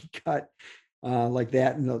had to be cut like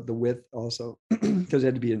that, and the width also, because it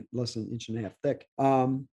had to be less than an inch and a half thick.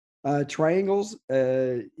 Triangles,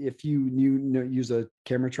 if you use a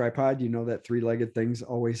camera tripod, that three-legged things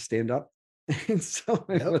always stand up. And so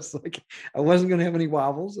it was like I wasn't going to have any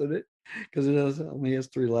wobbles in it because only has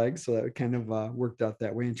three legs. So that kind of worked out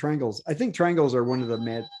that way. And triangles, I think triangles are one of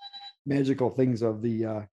the magical things of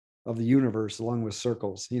the universe, along with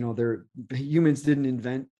circles. Humans didn't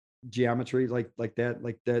invent geometry like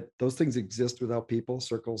that. Those things exist without people,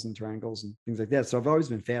 circles and triangles and things like that. So I've always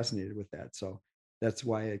been fascinated with that. So that's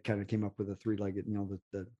why I kind of came up with a three-legged,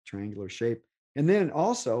 the triangular shape. And then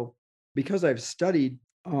also because I've studied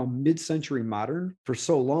mid-century modern for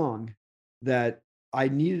so long that I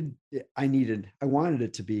wanted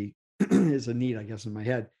it to be is a need, I guess, in my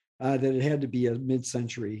head that it had to be a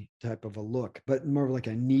mid-century type of a look, but more like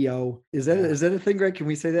a neo. Is that a thing, Greg? Can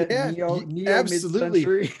we say that? Yeah, Neo absolutely.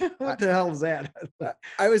 mid-century. What the hell is that?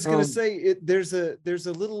 I was going to say there's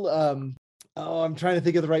a little oh, I'm trying to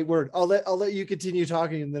think of the right word. I'll let you continue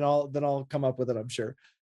talking, and then I'll come up with it, I'm sure.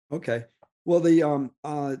 Okay. Well, the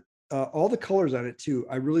all the colors on it too,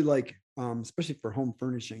 I really like, especially for home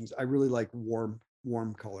furnishings. I really like warm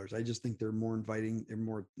colors. I just think they're more inviting. They're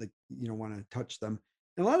more like want to touch them.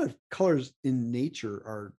 And a lot of colors in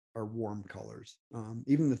nature are warm colors.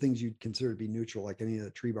 Even the things you'd consider to be neutral, like any of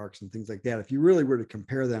the tree barks and things like that. If you really were to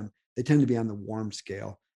compare them, they tend to be on the warm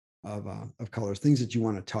scale of colors. Things that you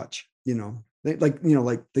want to touch. Like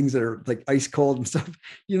things that are like ice cold and stuff.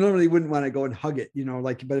 You normally wouldn't want to go and hug it.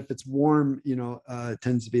 But if it's warm, it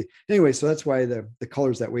tends to be anyway. So that's why the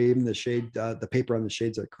colors that way. Even the shade, the paper on the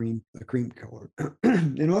shades are a cream color.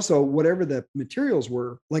 And also whatever the materials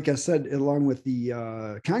were, like I said, along with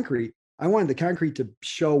the concrete, I wanted the concrete to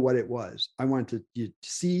show what it was. I wanted to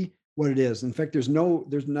see what it is. In fact, there's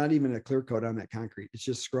not even a clear coat on that concrete. It's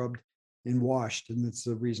just scrubbed and washed, and that's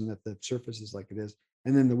the reason that the surface is like it is.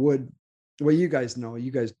 And then the wood, well, you guys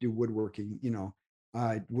do woodworking,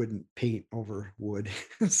 I wouldn't paint over wood.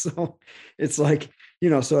 So it's like,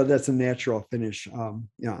 so that's a natural finish, on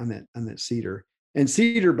that cedar. And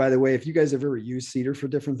cedar, by the way, if you guys have ever used cedar for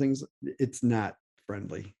different things, it's not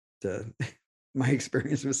friendly to my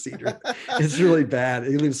experience with cedar. It's really bad.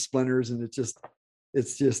 It leaves splinters, and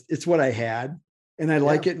it's what I had. And I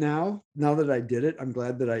like it now that I did it. I'm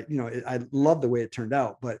glad that I love the way it turned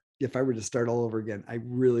out. But if I were to start all over again, I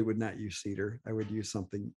really would not use cedar. I would use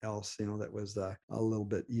something else, that was a little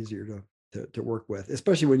bit easier to work with,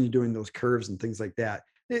 especially when you're doing those curves and things like that.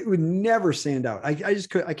 It would never sand out. I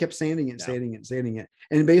kept sanding it, sanding it, sanding it.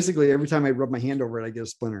 And basically every time I rub my hand over it, I get a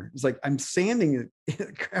splinter. It's like I'm sanding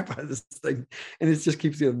the crap out of this thing, and it just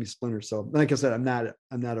keeps giving me splinters. So like I said, I'm not a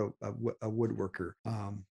woodworker.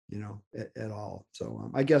 At all.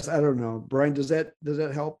 So I guess, I don't know, Brian, does that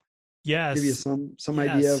help give you Yes. some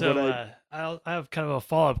idea of what I have kind of a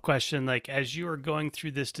follow-up question. Like, as you were going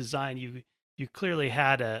through this design, you clearly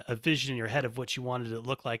had a vision in your head of what you wanted it to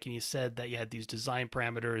look like, and you said that you had these design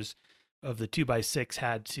parameters of the 2x6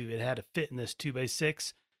 had to fit in this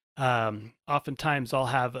 2x6. Oftentimes I'll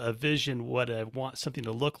have a vision what I want something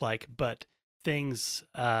to look like, but things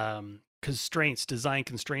constraints, design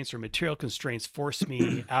constraints or material constraints force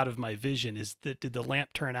me out of my vision. Did the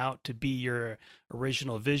lamp turn out to be your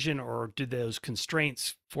original vision, or did those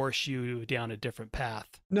constraints force you down a different path?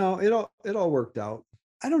 No, it all worked out.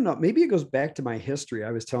 I don't know. Maybe it goes back to my history.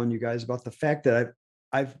 I was telling you guys about the fact that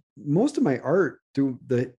I've most of my art through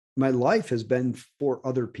my life has been for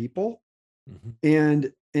other people.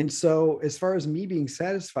 And so as far as me being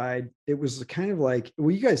satisfied, it was kind of like,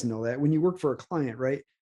 well, you guys know that when you work for a client, right?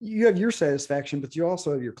 You have your satisfaction, but you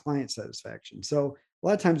also have your client satisfaction. So a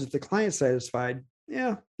lot of times if the client's satisfied,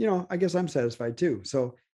 yeah, I guess I'm satisfied too.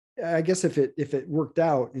 So I guess if it worked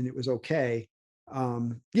out and it was okay,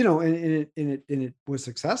 and it was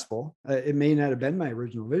successful, it may not have been my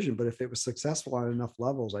original vision, but if it was successful on enough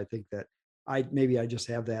levels, I think that I just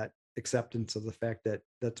have that acceptance of the fact that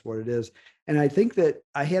that's what it is. And I think that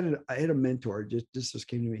I had a mentor, just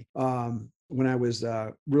came to me, when I was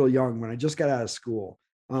real young, when I just got out of school.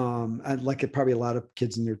 Like probably a lot of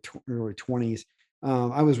kids in their early 20s.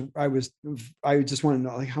 I just want to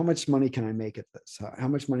know, like, how much money can I make at this? How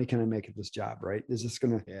much money can I make at this job? Right? Is this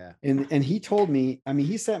gonna? Yeah. And he told me, I mean,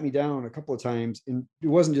 he sat me down a couple of times, and it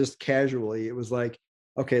wasn't just casually. It was like,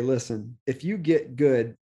 okay, listen, if you get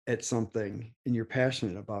good at something and you're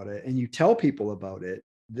passionate about it, and you tell people about it,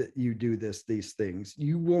 that you do these things,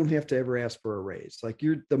 you won't have to ever ask for a raise. Like,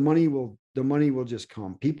 the money will just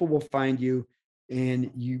come. People will find you,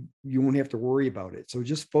 and you won't have to worry about it. So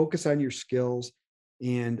just focus on your skills,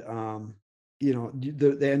 and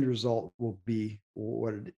the end result will be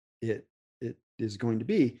what it is going to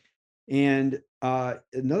be. And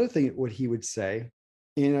another thing, what he would say,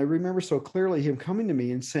 and I remember so clearly him coming to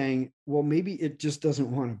me and saying, well, maybe it just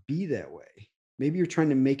doesn't want to be that way. Maybe you're trying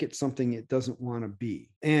to make it something it doesn't want to be.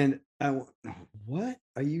 And I went,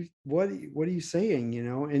 what are you saying?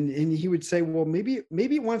 And he would say, well, maybe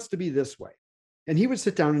it wants to be this way. And he would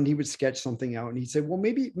sit down and he would sketch something out, and he'd say, well,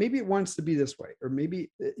 maybe it wants to be this way, or maybe,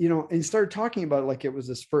 and he started talking about it like it was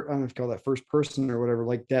this first, I don't know if you call that first person or whatever,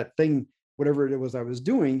 like that thing, whatever it was I was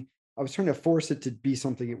doing, I was trying to force it to be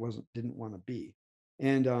something it didn't want to be.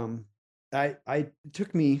 And it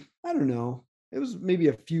took me, I don't know, it was maybe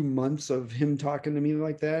a few months of him talking to me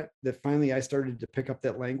like that finally I started to pick up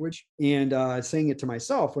that language, and saying it to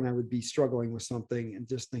myself when I would be struggling with something, and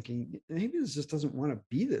just thinking, maybe this just doesn't want to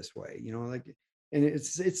be this way, like. And it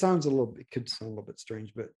could sound a little bit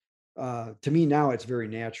strange, but to me now it's very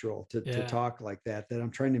natural to talk like that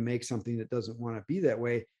I'm trying to make something that doesn't want to be that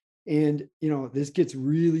way. And this gets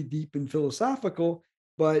really deep and philosophical,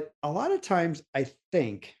 but a lot of times I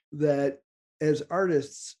think that as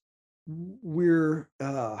artists, we're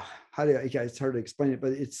it's hard to explain it,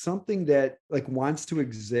 but it's something that like wants to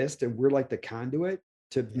exist, and we're like the conduit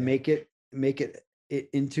to make it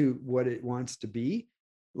into what it wants to be.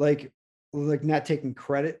 Like not taking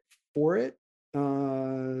credit for it.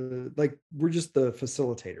 Like we're just the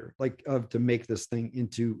facilitator, like to make this thing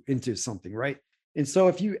into something, right? And so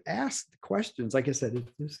if you ask the questions, like I said,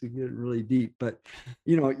 this is getting really deep, but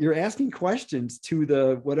you're asking questions to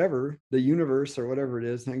the universe or whatever it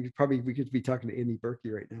is. And we could be talking to Andy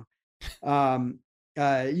Berkey right now.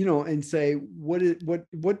 And say,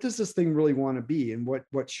 what does this thing really want to be, and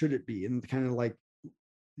what should it be? And kind of like,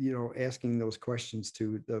 asking those questions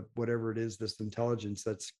to the whatever it is, this intelligence,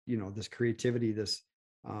 that's this creativity, this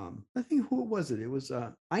I think, who was it? It was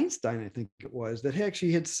Einstein, I think it was, that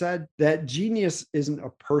actually had said that genius isn't a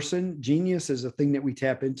person. Genius is a thing that we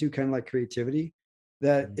tap into, kind of like creativity.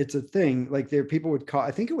 that it's a thing. Like there, people would call,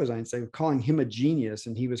 I think it was Einstein calling him a genius,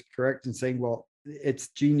 and he was correct in saying, well, it's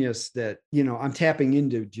genius that, I'm tapping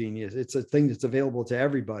into genius. It's a thing that's available to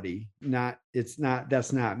everybody. That's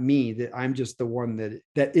not me, that I'm just the one that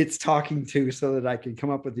it's talking to, so that I can come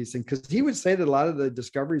up with these things. Cause he would say that a lot of the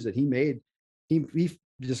discoveries that he made, he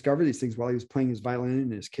discovered these things while he was playing his violin in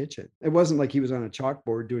his kitchen. It wasn't like he was on a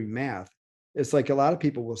chalkboard doing math. It's like a lot of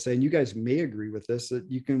people will say, and you guys may agree with this, that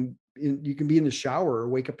you can be in the shower or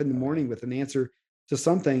wake up in the morning with an answer to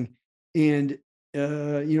something. And,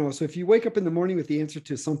 so if you wake up in the morning with the answer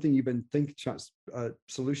to something you've been thinking, a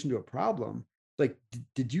solution to a problem, like,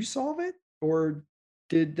 did you solve it? Or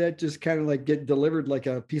did that just kind of like get delivered like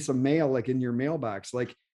a piece of mail, like in your mailbox?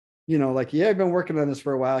 Like, yeah, I've been working on this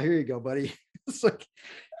for a while. Here you go, buddy. It's like,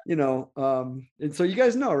 and so you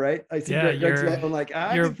guys know, right? I see Greg's going like,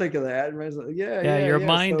 I didn't think of that. And I was like, yeah. Your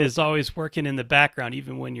mind is always working in the background,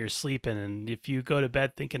 even when you're sleeping. And if you go to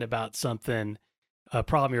bed thinking about something, a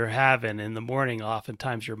problem you're having in the morning,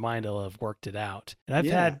 oftentimes your mind will have worked it out. And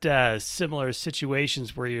I've had similar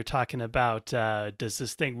situations where you're talking about, does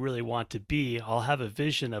this thing really want to be? I'll have a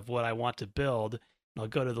vision of what I want to build. I'll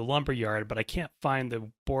go to the lumber yard, but I can't find the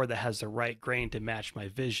board that has the right grain to match my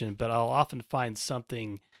vision. But I'll often find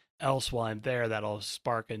something else while I'm there that'll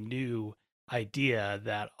spark a new idea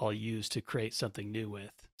that I'll use to create something new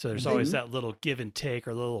with. So there's always that little give and take,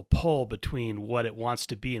 or little pull between what it wants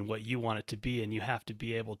to be and what you want it to be. And you have to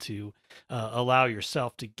be able to allow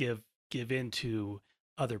yourself to give into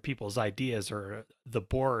other people's ideas, or the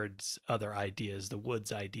board's other ideas, the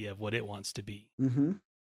wood's idea of what it wants to be. Mm-hmm.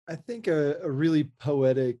 I think a really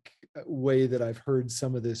poetic way that I've heard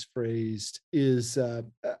some of this phrased is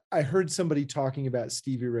I heard somebody talking about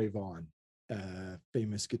Stevie Ray Vaughan,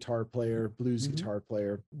 famous guitar player, blues guitar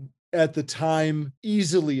player. At the time,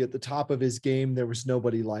 easily at the top of his game, there was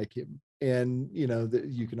nobody like him. And,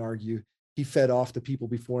 you can argue he fed off the people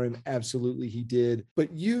before him. Absolutely, he did.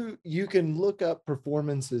 But you can look up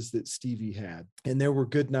performances that Stevie had, and there were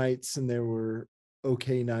good nights and there were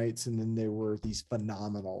okay nights, and then there were these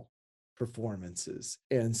phenomenal performances.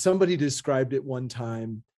 And somebody described it one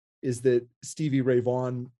time is that Stevie Ray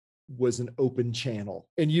Vaughan was an open channel,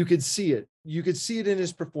 and you could see it in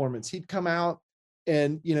his performance. He'd come out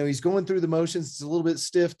and he's going through the motions, it's a little bit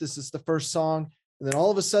stiff, this is the first song, and then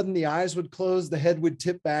all of a sudden the eyes would close, the head would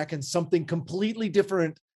tip back, and something completely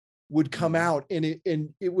different would come out. And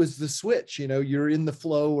it was the switch, you're in the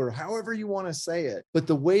flow, or however you want to say it. But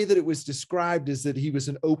the way that it was described is that he was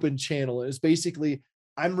an open channel. It was basically,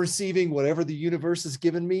 I'm receiving whatever the universe has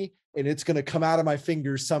given me, and it's going to come out of my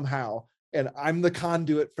fingers somehow. And I'm the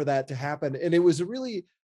conduit for that to happen. And it was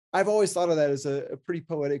I've always thought of that as a pretty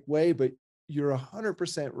poetic way, but you're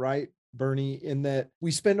 100% right, Bernie, in that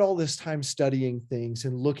we spend all this time studying things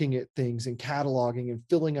and looking at things and cataloging and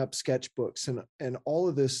filling up sketchbooks and all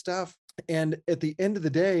of this stuff. And at the end of the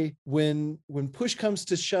day, when push comes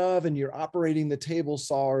to shove and you're operating the table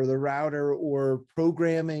saw or the router or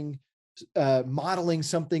programming, modeling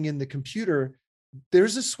something in the computer,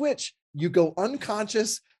 there's a switch. You go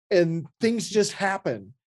unconscious and things just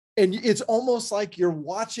happen. And it's almost like you're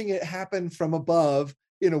watching it happen from above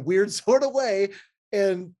in a weird sort of way.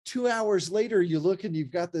 And 2 hours later, you look and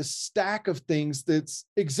you've got this stack of things that's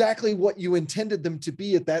exactly what you intended them to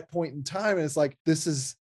be at that point in time. And it's like, this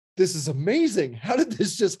is amazing. How did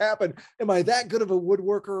this just happen? Am I that good of a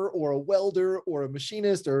woodworker or a welder or a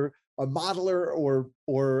machinist or a modeler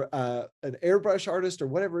or an airbrush artist or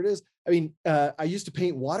whatever it is? I mean, I used to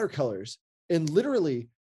paint watercolors, and literally,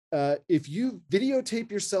 if you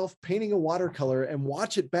videotape yourself painting a watercolor and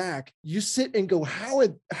watch it back, you sit and go, how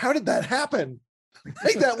did that happen?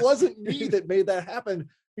 Like, that wasn't me that made that happen,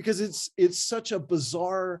 because it's such a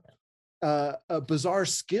bizarre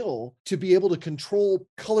skill to be able to control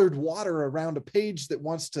colored water around a page that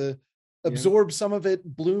wants to absorb some of it,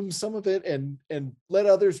 bloom some of it, and let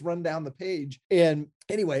others run down the page. And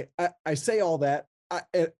anyway, I say all that.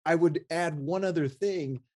 I would add one other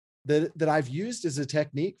thing that I've used as a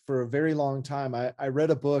technique for a very long time. I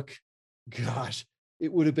read a book, gosh,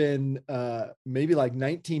 it would have been maybe like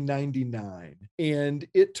 1999. And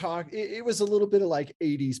it was a little bit of like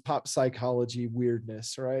 80s pop psychology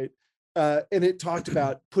weirdness, right? And it talked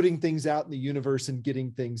about putting things out in the universe and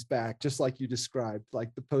getting things back, just like you described,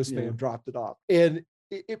 like the postman dropped it off. And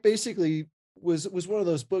it basically was one of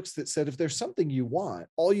those books that said, if there's something you want,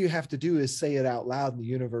 all you have to do is say it out loud and the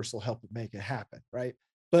universe will help make it happen, right?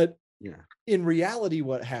 But in reality,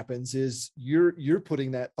 what happens is you're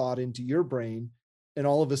putting that thought into your brain, and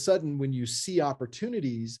all of a sudden, when you see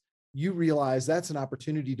opportunities, you realize that's an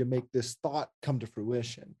opportunity to make this thought come to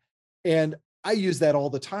fruition. And I use that all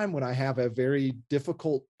the time when I have a very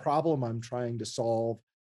difficult problem I'm trying to solve.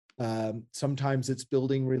 Sometimes it's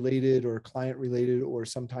building related or client related, or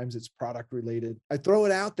sometimes it's product related. I throw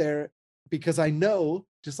it out there because I know,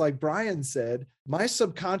 just like Brian said, my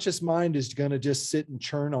subconscious mind is going to just sit and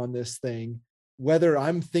churn on this thing, whether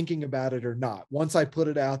I'm thinking about it or not. Once I put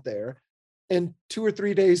it out there, and 2 or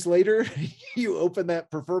 3 days later, you open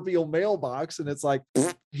that proverbial mailbox and it's like,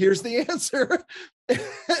 here's the answer.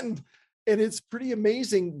 and it's pretty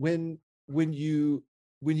amazing when you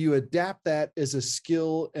adapt that as a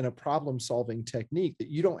skill and a problem solving technique, that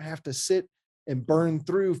you don't have to sit and burn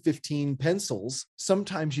through 15 pencils.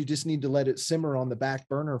 Sometimes you just need to let it simmer on the back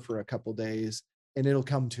burner for a couple days and it'll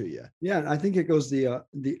come to you. Yeah, I think it goes the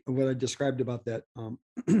what I described about that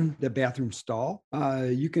the bathroom stall.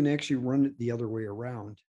 You can actually run it the other way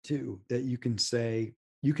around too. That you can say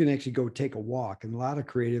you can actually go take a walk, and a lot of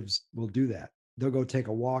creatives will do that. They'll go take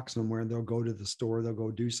a walk somewhere, and they'll go to the store. They'll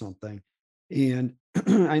go do something. And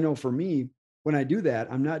I know for me, when I do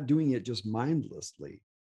that, I'm not doing it just mindlessly.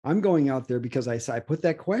 I'm going out there because I put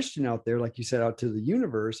that question out there, like you said, out to the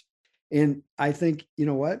universe. And I think, you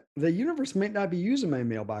know what? The universe might not be using my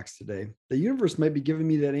mailbox today. The universe might be giving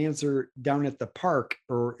me that answer down at the park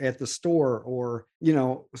or at the store or,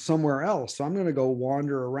 somewhere else. So I'm going to go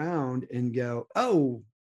wander around and go, oh,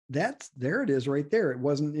 there it is right there. It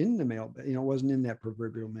wasn't in the mail, it wasn't in that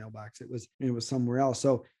proverbial mailbox. It was somewhere else.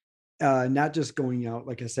 So not just going out,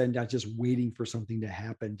 like I said, not just waiting for something to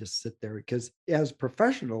happen, just sit there, because as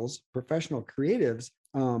professional creatives,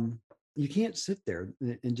 you can't sit there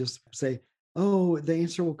and just say, oh, the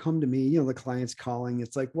answer will come to me. The client's calling.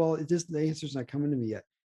 It's like, well, the answer's not coming to me yet.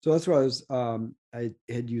 So that's why I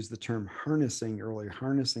had used the term harnessing earlier,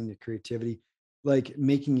 harnessing the creativity, like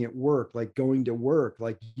making it work, like going to work,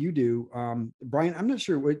 like you do. Brian, I'm not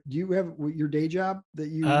sure, what do you have your day job that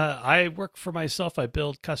you? I work for myself. I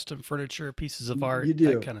build custom furniture, pieces of art, you do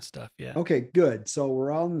that kind of stuff. Yeah. Okay, good. So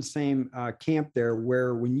we're all in the same camp there,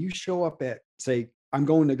 where when you show up at, say, I'm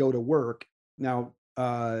going to go to work now,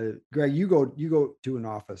 Greg, you go to an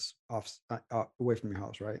office away from your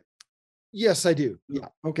house, right? Yes, I do. Yeah.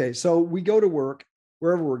 Okay. So we go to work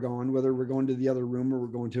wherever we're going, whether we're going to the other room or we're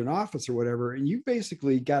going to an office or whatever. And you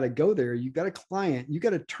basically got to go there. You got a client, you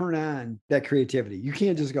got to turn on that creativity. You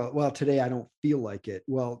can't just go, well, today I don't feel like it.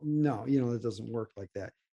 Well, no, it doesn't work like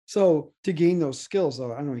that. So to gain those skills, I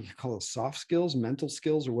don't know, you call it soft skills, mental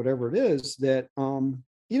skills, or whatever it is that,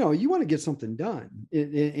 you want to get something done.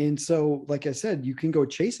 And so, like I said, you can go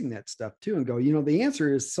chasing that stuff too and go, the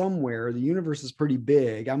answer is somewhere. The universe is pretty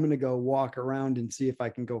big. I'm going to go walk around and see if I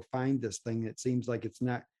can go find this thing. It seems like it's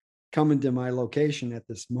not coming to my location at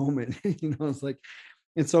this moment. It's like,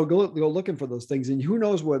 and so go looking for those things. And who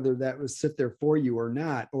knows whether that was sit there for you or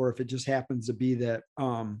not, or if it just happens to be that,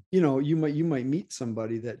 you might meet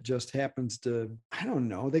somebody that just happens to, I don't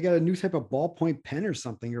know, they got a new type of ballpoint pen or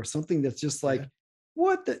something that's just like,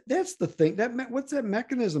 that's the thing what's that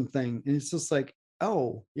mechanism thing? And it's just like,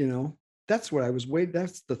 oh, that's what I was waiting.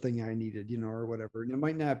 That's the thing I needed, or whatever. And it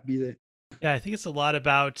might not be that. Yeah, I think it's a lot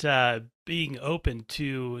about being open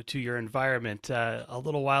to your environment. A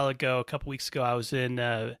little while ago, a couple weeks ago, I was in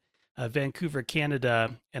Vancouver,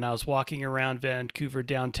 Canada, and I was walking around Vancouver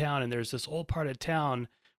downtown, and there's this old part of town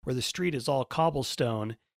where the street is all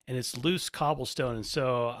cobblestone, and it's loose cobblestone. And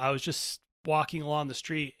so I was just walking along the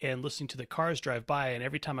street and listening to the cars drive by, and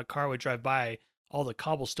every time a car would drive by, all the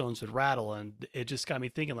cobblestones would rattle, and it just got me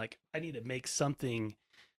thinking, like, I need to make something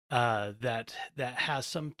that has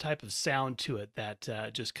some type of sound to it, that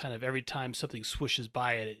just kind of every time something swishes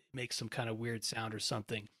by it, it makes some kind of weird sound or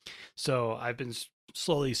something. So I've been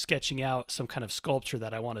slowly sketching out some kind of sculpture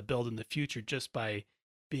that I want to build in the future, just by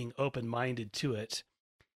being open-minded to it.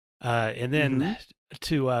 And then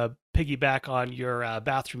to piggyback on your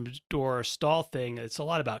bathroom door stall thing, it's a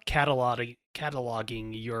lot about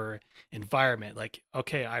cataloging your environment. Like,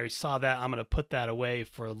 okay, I saw that, I'm going to put that away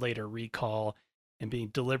for later recall, and being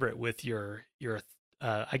deliberate with your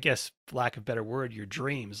I guess, lack of a better word, your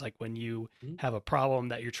dreams. Like when you have a problem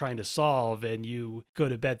that you're trying to solve and you go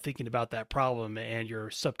to bed thinking about that problem and your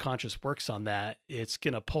subconscious works on that, it's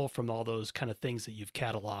going to pull from all those kind of things that you've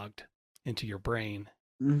cataloged into your brain.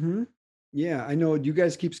 Mm-hmm. Yeah, I know. Do you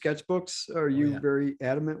guys keep sketchbooks? Are you very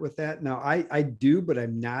adamant with that? Now, I do, but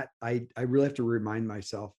I'm not. I really have to remind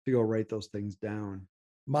myself to go write those things down.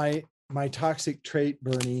 My toxic trait,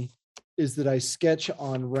 Bernie, is that I sketch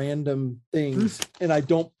on random things and I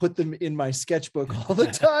don't put them in my sketchbook all the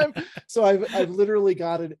time. So I've literally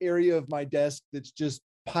got an area of my desk that's just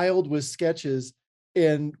piled with sketches.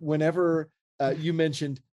 And whenever you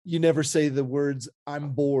mentioned, you never say the words, I'm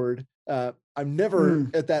bored. I'm never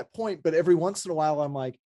at that point, but every once in a while I'm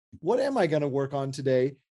like, what am I going to work on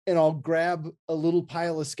today? And I'll grab a little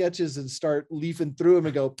pile of sketches and start leafing through them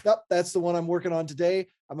and go, nope, that's the one I'm working on today.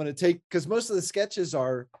 I'm going to take, because most of the sketches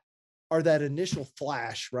are that initial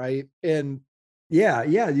flash, right? And yeah,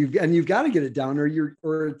 you've got to get it down,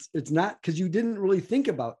 or it's not, because you didn't think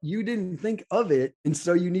of it, and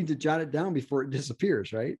so you need to jot it down before it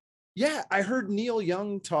disappears, right? Yeah, I heard Neil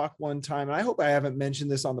Young talk one time, and I hope I haven't mentioned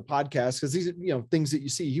this on the podcast because these are things that you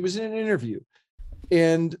see. He was in an interview,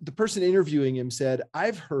 and the person interviewing him said,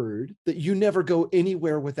 I've heard that you never go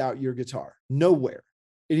anywhere without your guitar, nowhere.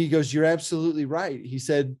 And he goes, you're absolutely right. He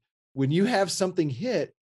said, when you have something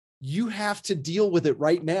hit, you have to deal with it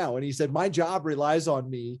right now. And he said, my job relies on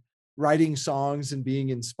me writing songs and being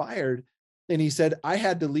inspired. And he said, I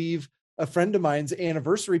had to leave a friend of mine's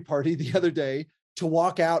anniversary party the other day to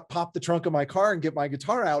walk out, pop the trunk of my car and get my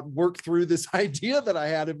guitar out and work through this idea that I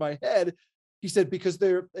had in my head. He said, because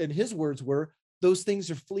and his words were, those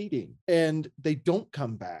things are fleeting and they don't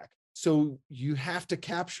come back. So you have to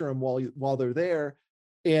capture them while they're there.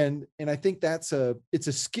 And I think it's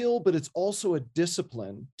a skill, but it's also a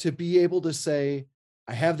discipline to be able to say,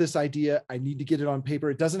 I have this idea. I need to get it on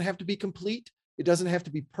paper. It doesn't have to be complete. It doesn't have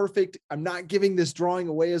to be perfect. I'm not giving this drawing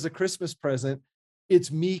away as a Christmas present.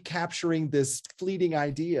 It's me capturing this fleeting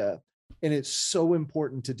idea. And it's so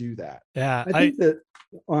important to do that. Yeah. I think that,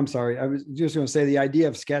 I'm sorry. I was just going to say the idea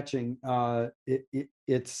of sketching,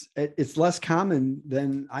 it's less common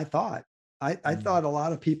than I thought. I thought a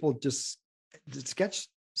lot of people just sketch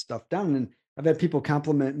stuff down, and I've had people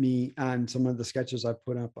compliment me on some of the sketches I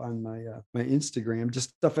put up on my Instagram,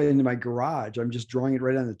 just stuff into my garage. I'm just drawing it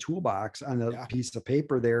right on the toolbox on a piece of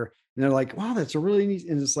paper there. And they're like, wow, that's a really neat.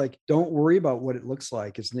 And it's like, don't worry about what it looks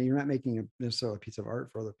like. You're not making necessarily a piece of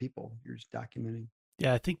art for other people. You're just documenting.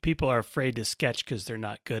 Yeah, I think people are afraid to sketch because they're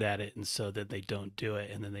not good at it, and so that they don't do it,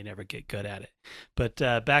 and then they never get good at it. But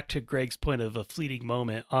back to Greg's point of a fleeting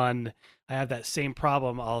moment, I have that same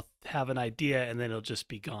problem. I'll have an idea, and then it'll just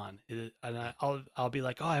be gone. And I'll be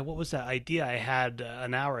like, oh, what was that idea I had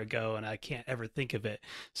an hour ago, and I can't ever think of it.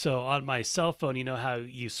 So on my cell phone, you know how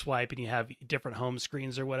you swipe and you have different home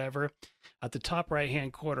screens or whatever? At the top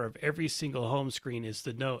right-hand corner of every single home screen is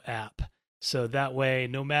the Note app. So that way,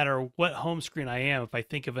 no matter what home screen I am, if I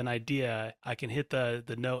think of an idea, I can hit the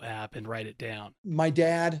Note app and write it down. My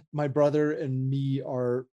dad, my brother, and me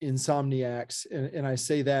are insomniacs. And I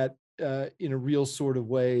say that in a real sort of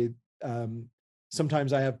way.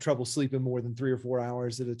 Sometimes I have trouble sleeping more than 3 or 4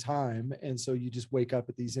 hours at a time. And so you just wake up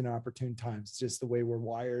at these inopportune times. It's just the way we're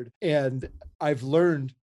wired. And I've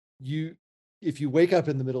learned if you wake up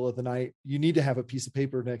in the middle of the night, you need to have a piece of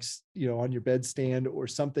paper next, on your bedstand or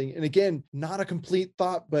something. And again, not a complete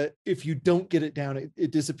thought, but if you don't get it down,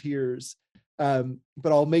 it disappears. But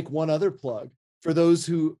I'll make one other plug for those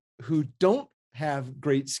who don't have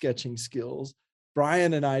great sketching skills.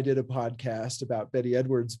 Brian and I did a podcast about Betty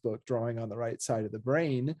Edwards' book, Drawing on the Right Side of the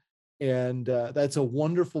Brain. And that's a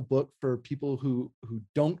wonderful book for people who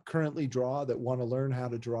don't currently draw, that want to learn how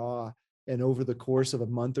to draw. And over the course of a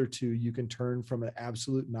month or two, you can turn from an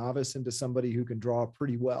absolute novice into somebody who can draw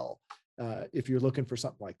pretty well, if you're looking for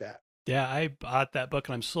something like that. Yeah, I bought that book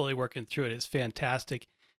and I'm slowly working through it. It's fantastic.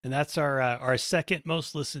 And that's our second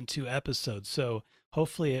most listened to episode. So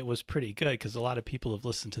hopefully it was pretty good, because a lot of people have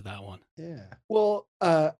listened to that one. Yeah. Well,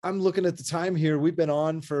 I'm looking at the time here. We've been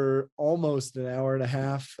on for almost an hour and a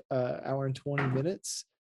half, hour and 20 minutes.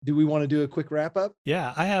 Do we want to do a quick wrap up?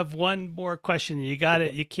 Yeah, I have one more question. You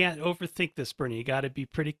can't overthink this, Bernie. You got to be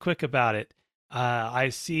pretty quick about it. I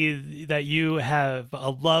see that you have a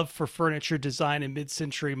love for furniture design and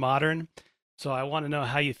mid-century modern. So I want to know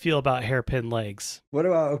how you feel about hairpin legs. What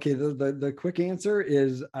about, okay, the quick answer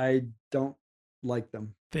is I don't like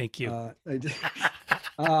them. Thank you.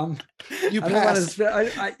 You passed.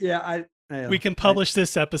 We can publish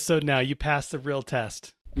this episode now. You passed the real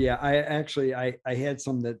test. Yeah, I had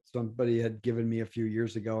some that somebody had given me a few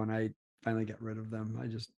years ago, and I finally got rid of them. I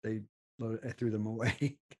threw them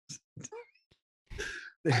away.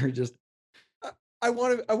 They're just. I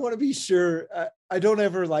want to be sure. I don't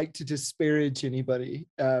ever like to disparage anybody,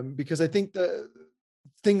 because I think the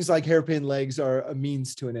things like hairpin legs are a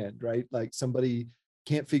means to an end, right? Like somebody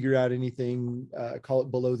can't figure out anything, call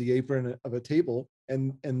it below the apron of a table,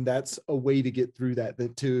 and that's a way to get through that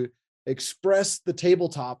to express the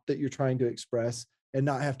tabletop that you're trying to express and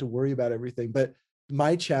not have to worry about everything. But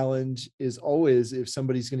my challenge is always, if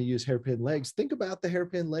somebody's going to use hairpin legs, think about the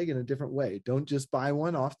hairpin leg in a different way. Don't just buy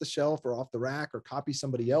one off the shelf or off the rack or copy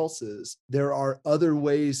somebody else's. There are other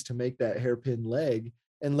ways to make that hairpin leg,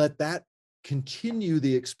 and let that continue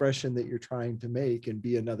the expression that you're trying to make and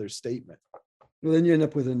be another statement. Well, then you end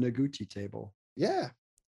up with a Noguchi table. Yeah.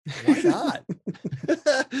 Why not?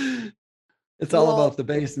 It's all about the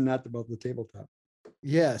base and not about the tabletop.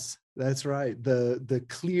 Yes, that's right. The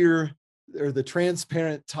clear or the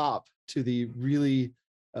transparent top to the really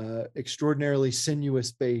extraordinarily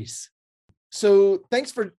sinuous base. So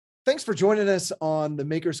thanks for joining us on the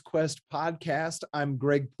Maker's Quest podcast. I'm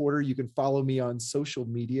Greg Porter. You can follow me on social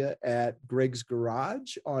media at Greg's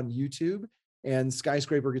Garage on YouTube and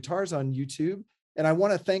Skyscraper Guitars on YouTube. And I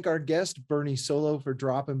want to thank our guest, WorksbySolo, for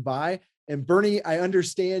dropping by. And Bernie, I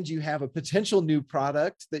understand you have a potential new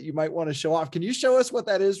product that you might want to show off. Can you show us what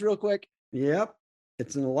that is real quick? Yep.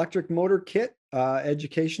 It's an electric motor kit,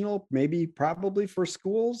 educational, probably for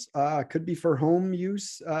schools, could be for home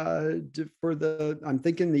use, I'm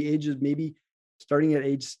thinking the age is maybe starting at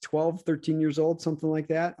age 12, 13 years old, something like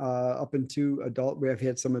that, up into adult. We have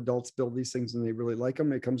had some adults build these things and they really like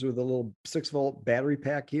them. It comes with a little 6-volt battery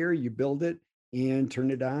pack here. You build it and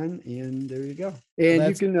turn it on, and there you go.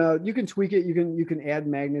 And you can tweak it. You can add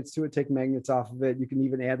magnets to it, take magnets off of it. You can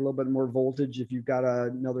even add a little bit more voltage if you've got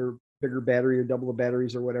another bigger battery or double the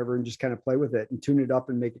batteries or whatever, and just kind of play with it and tune it up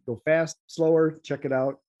and make it go fast, slower, check it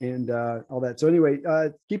out, and all that. So anyway,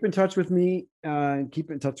 keep in touch with me and keep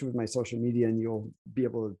in touch with my social media, and you'll be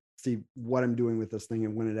able to see what I'm doing with this thing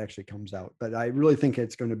and when it actually comes out. But I really think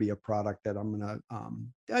it's going to be a product that I'm going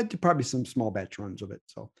to do probably some small batch runs of it.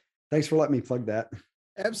 So thanks for letting me plug that.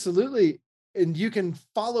 Absolutely. And you can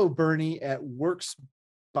follow Bernie at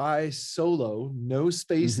WorksbySolo, no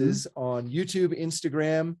spaces, on YouTube,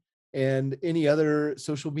 Instagram, and any other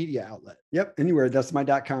social media outlet. Yep, anywhere. That's my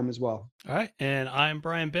 .com as well. All right. And I'm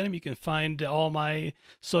Brian Benham. You can find all my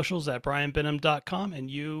socials at brianbenham.com. And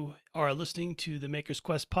you are listening to the Maker's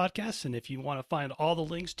Quest podcast. And if you want to find all the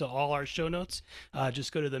links to all our show notes,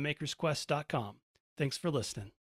 just go to themakersquest.com. Thanks for listening.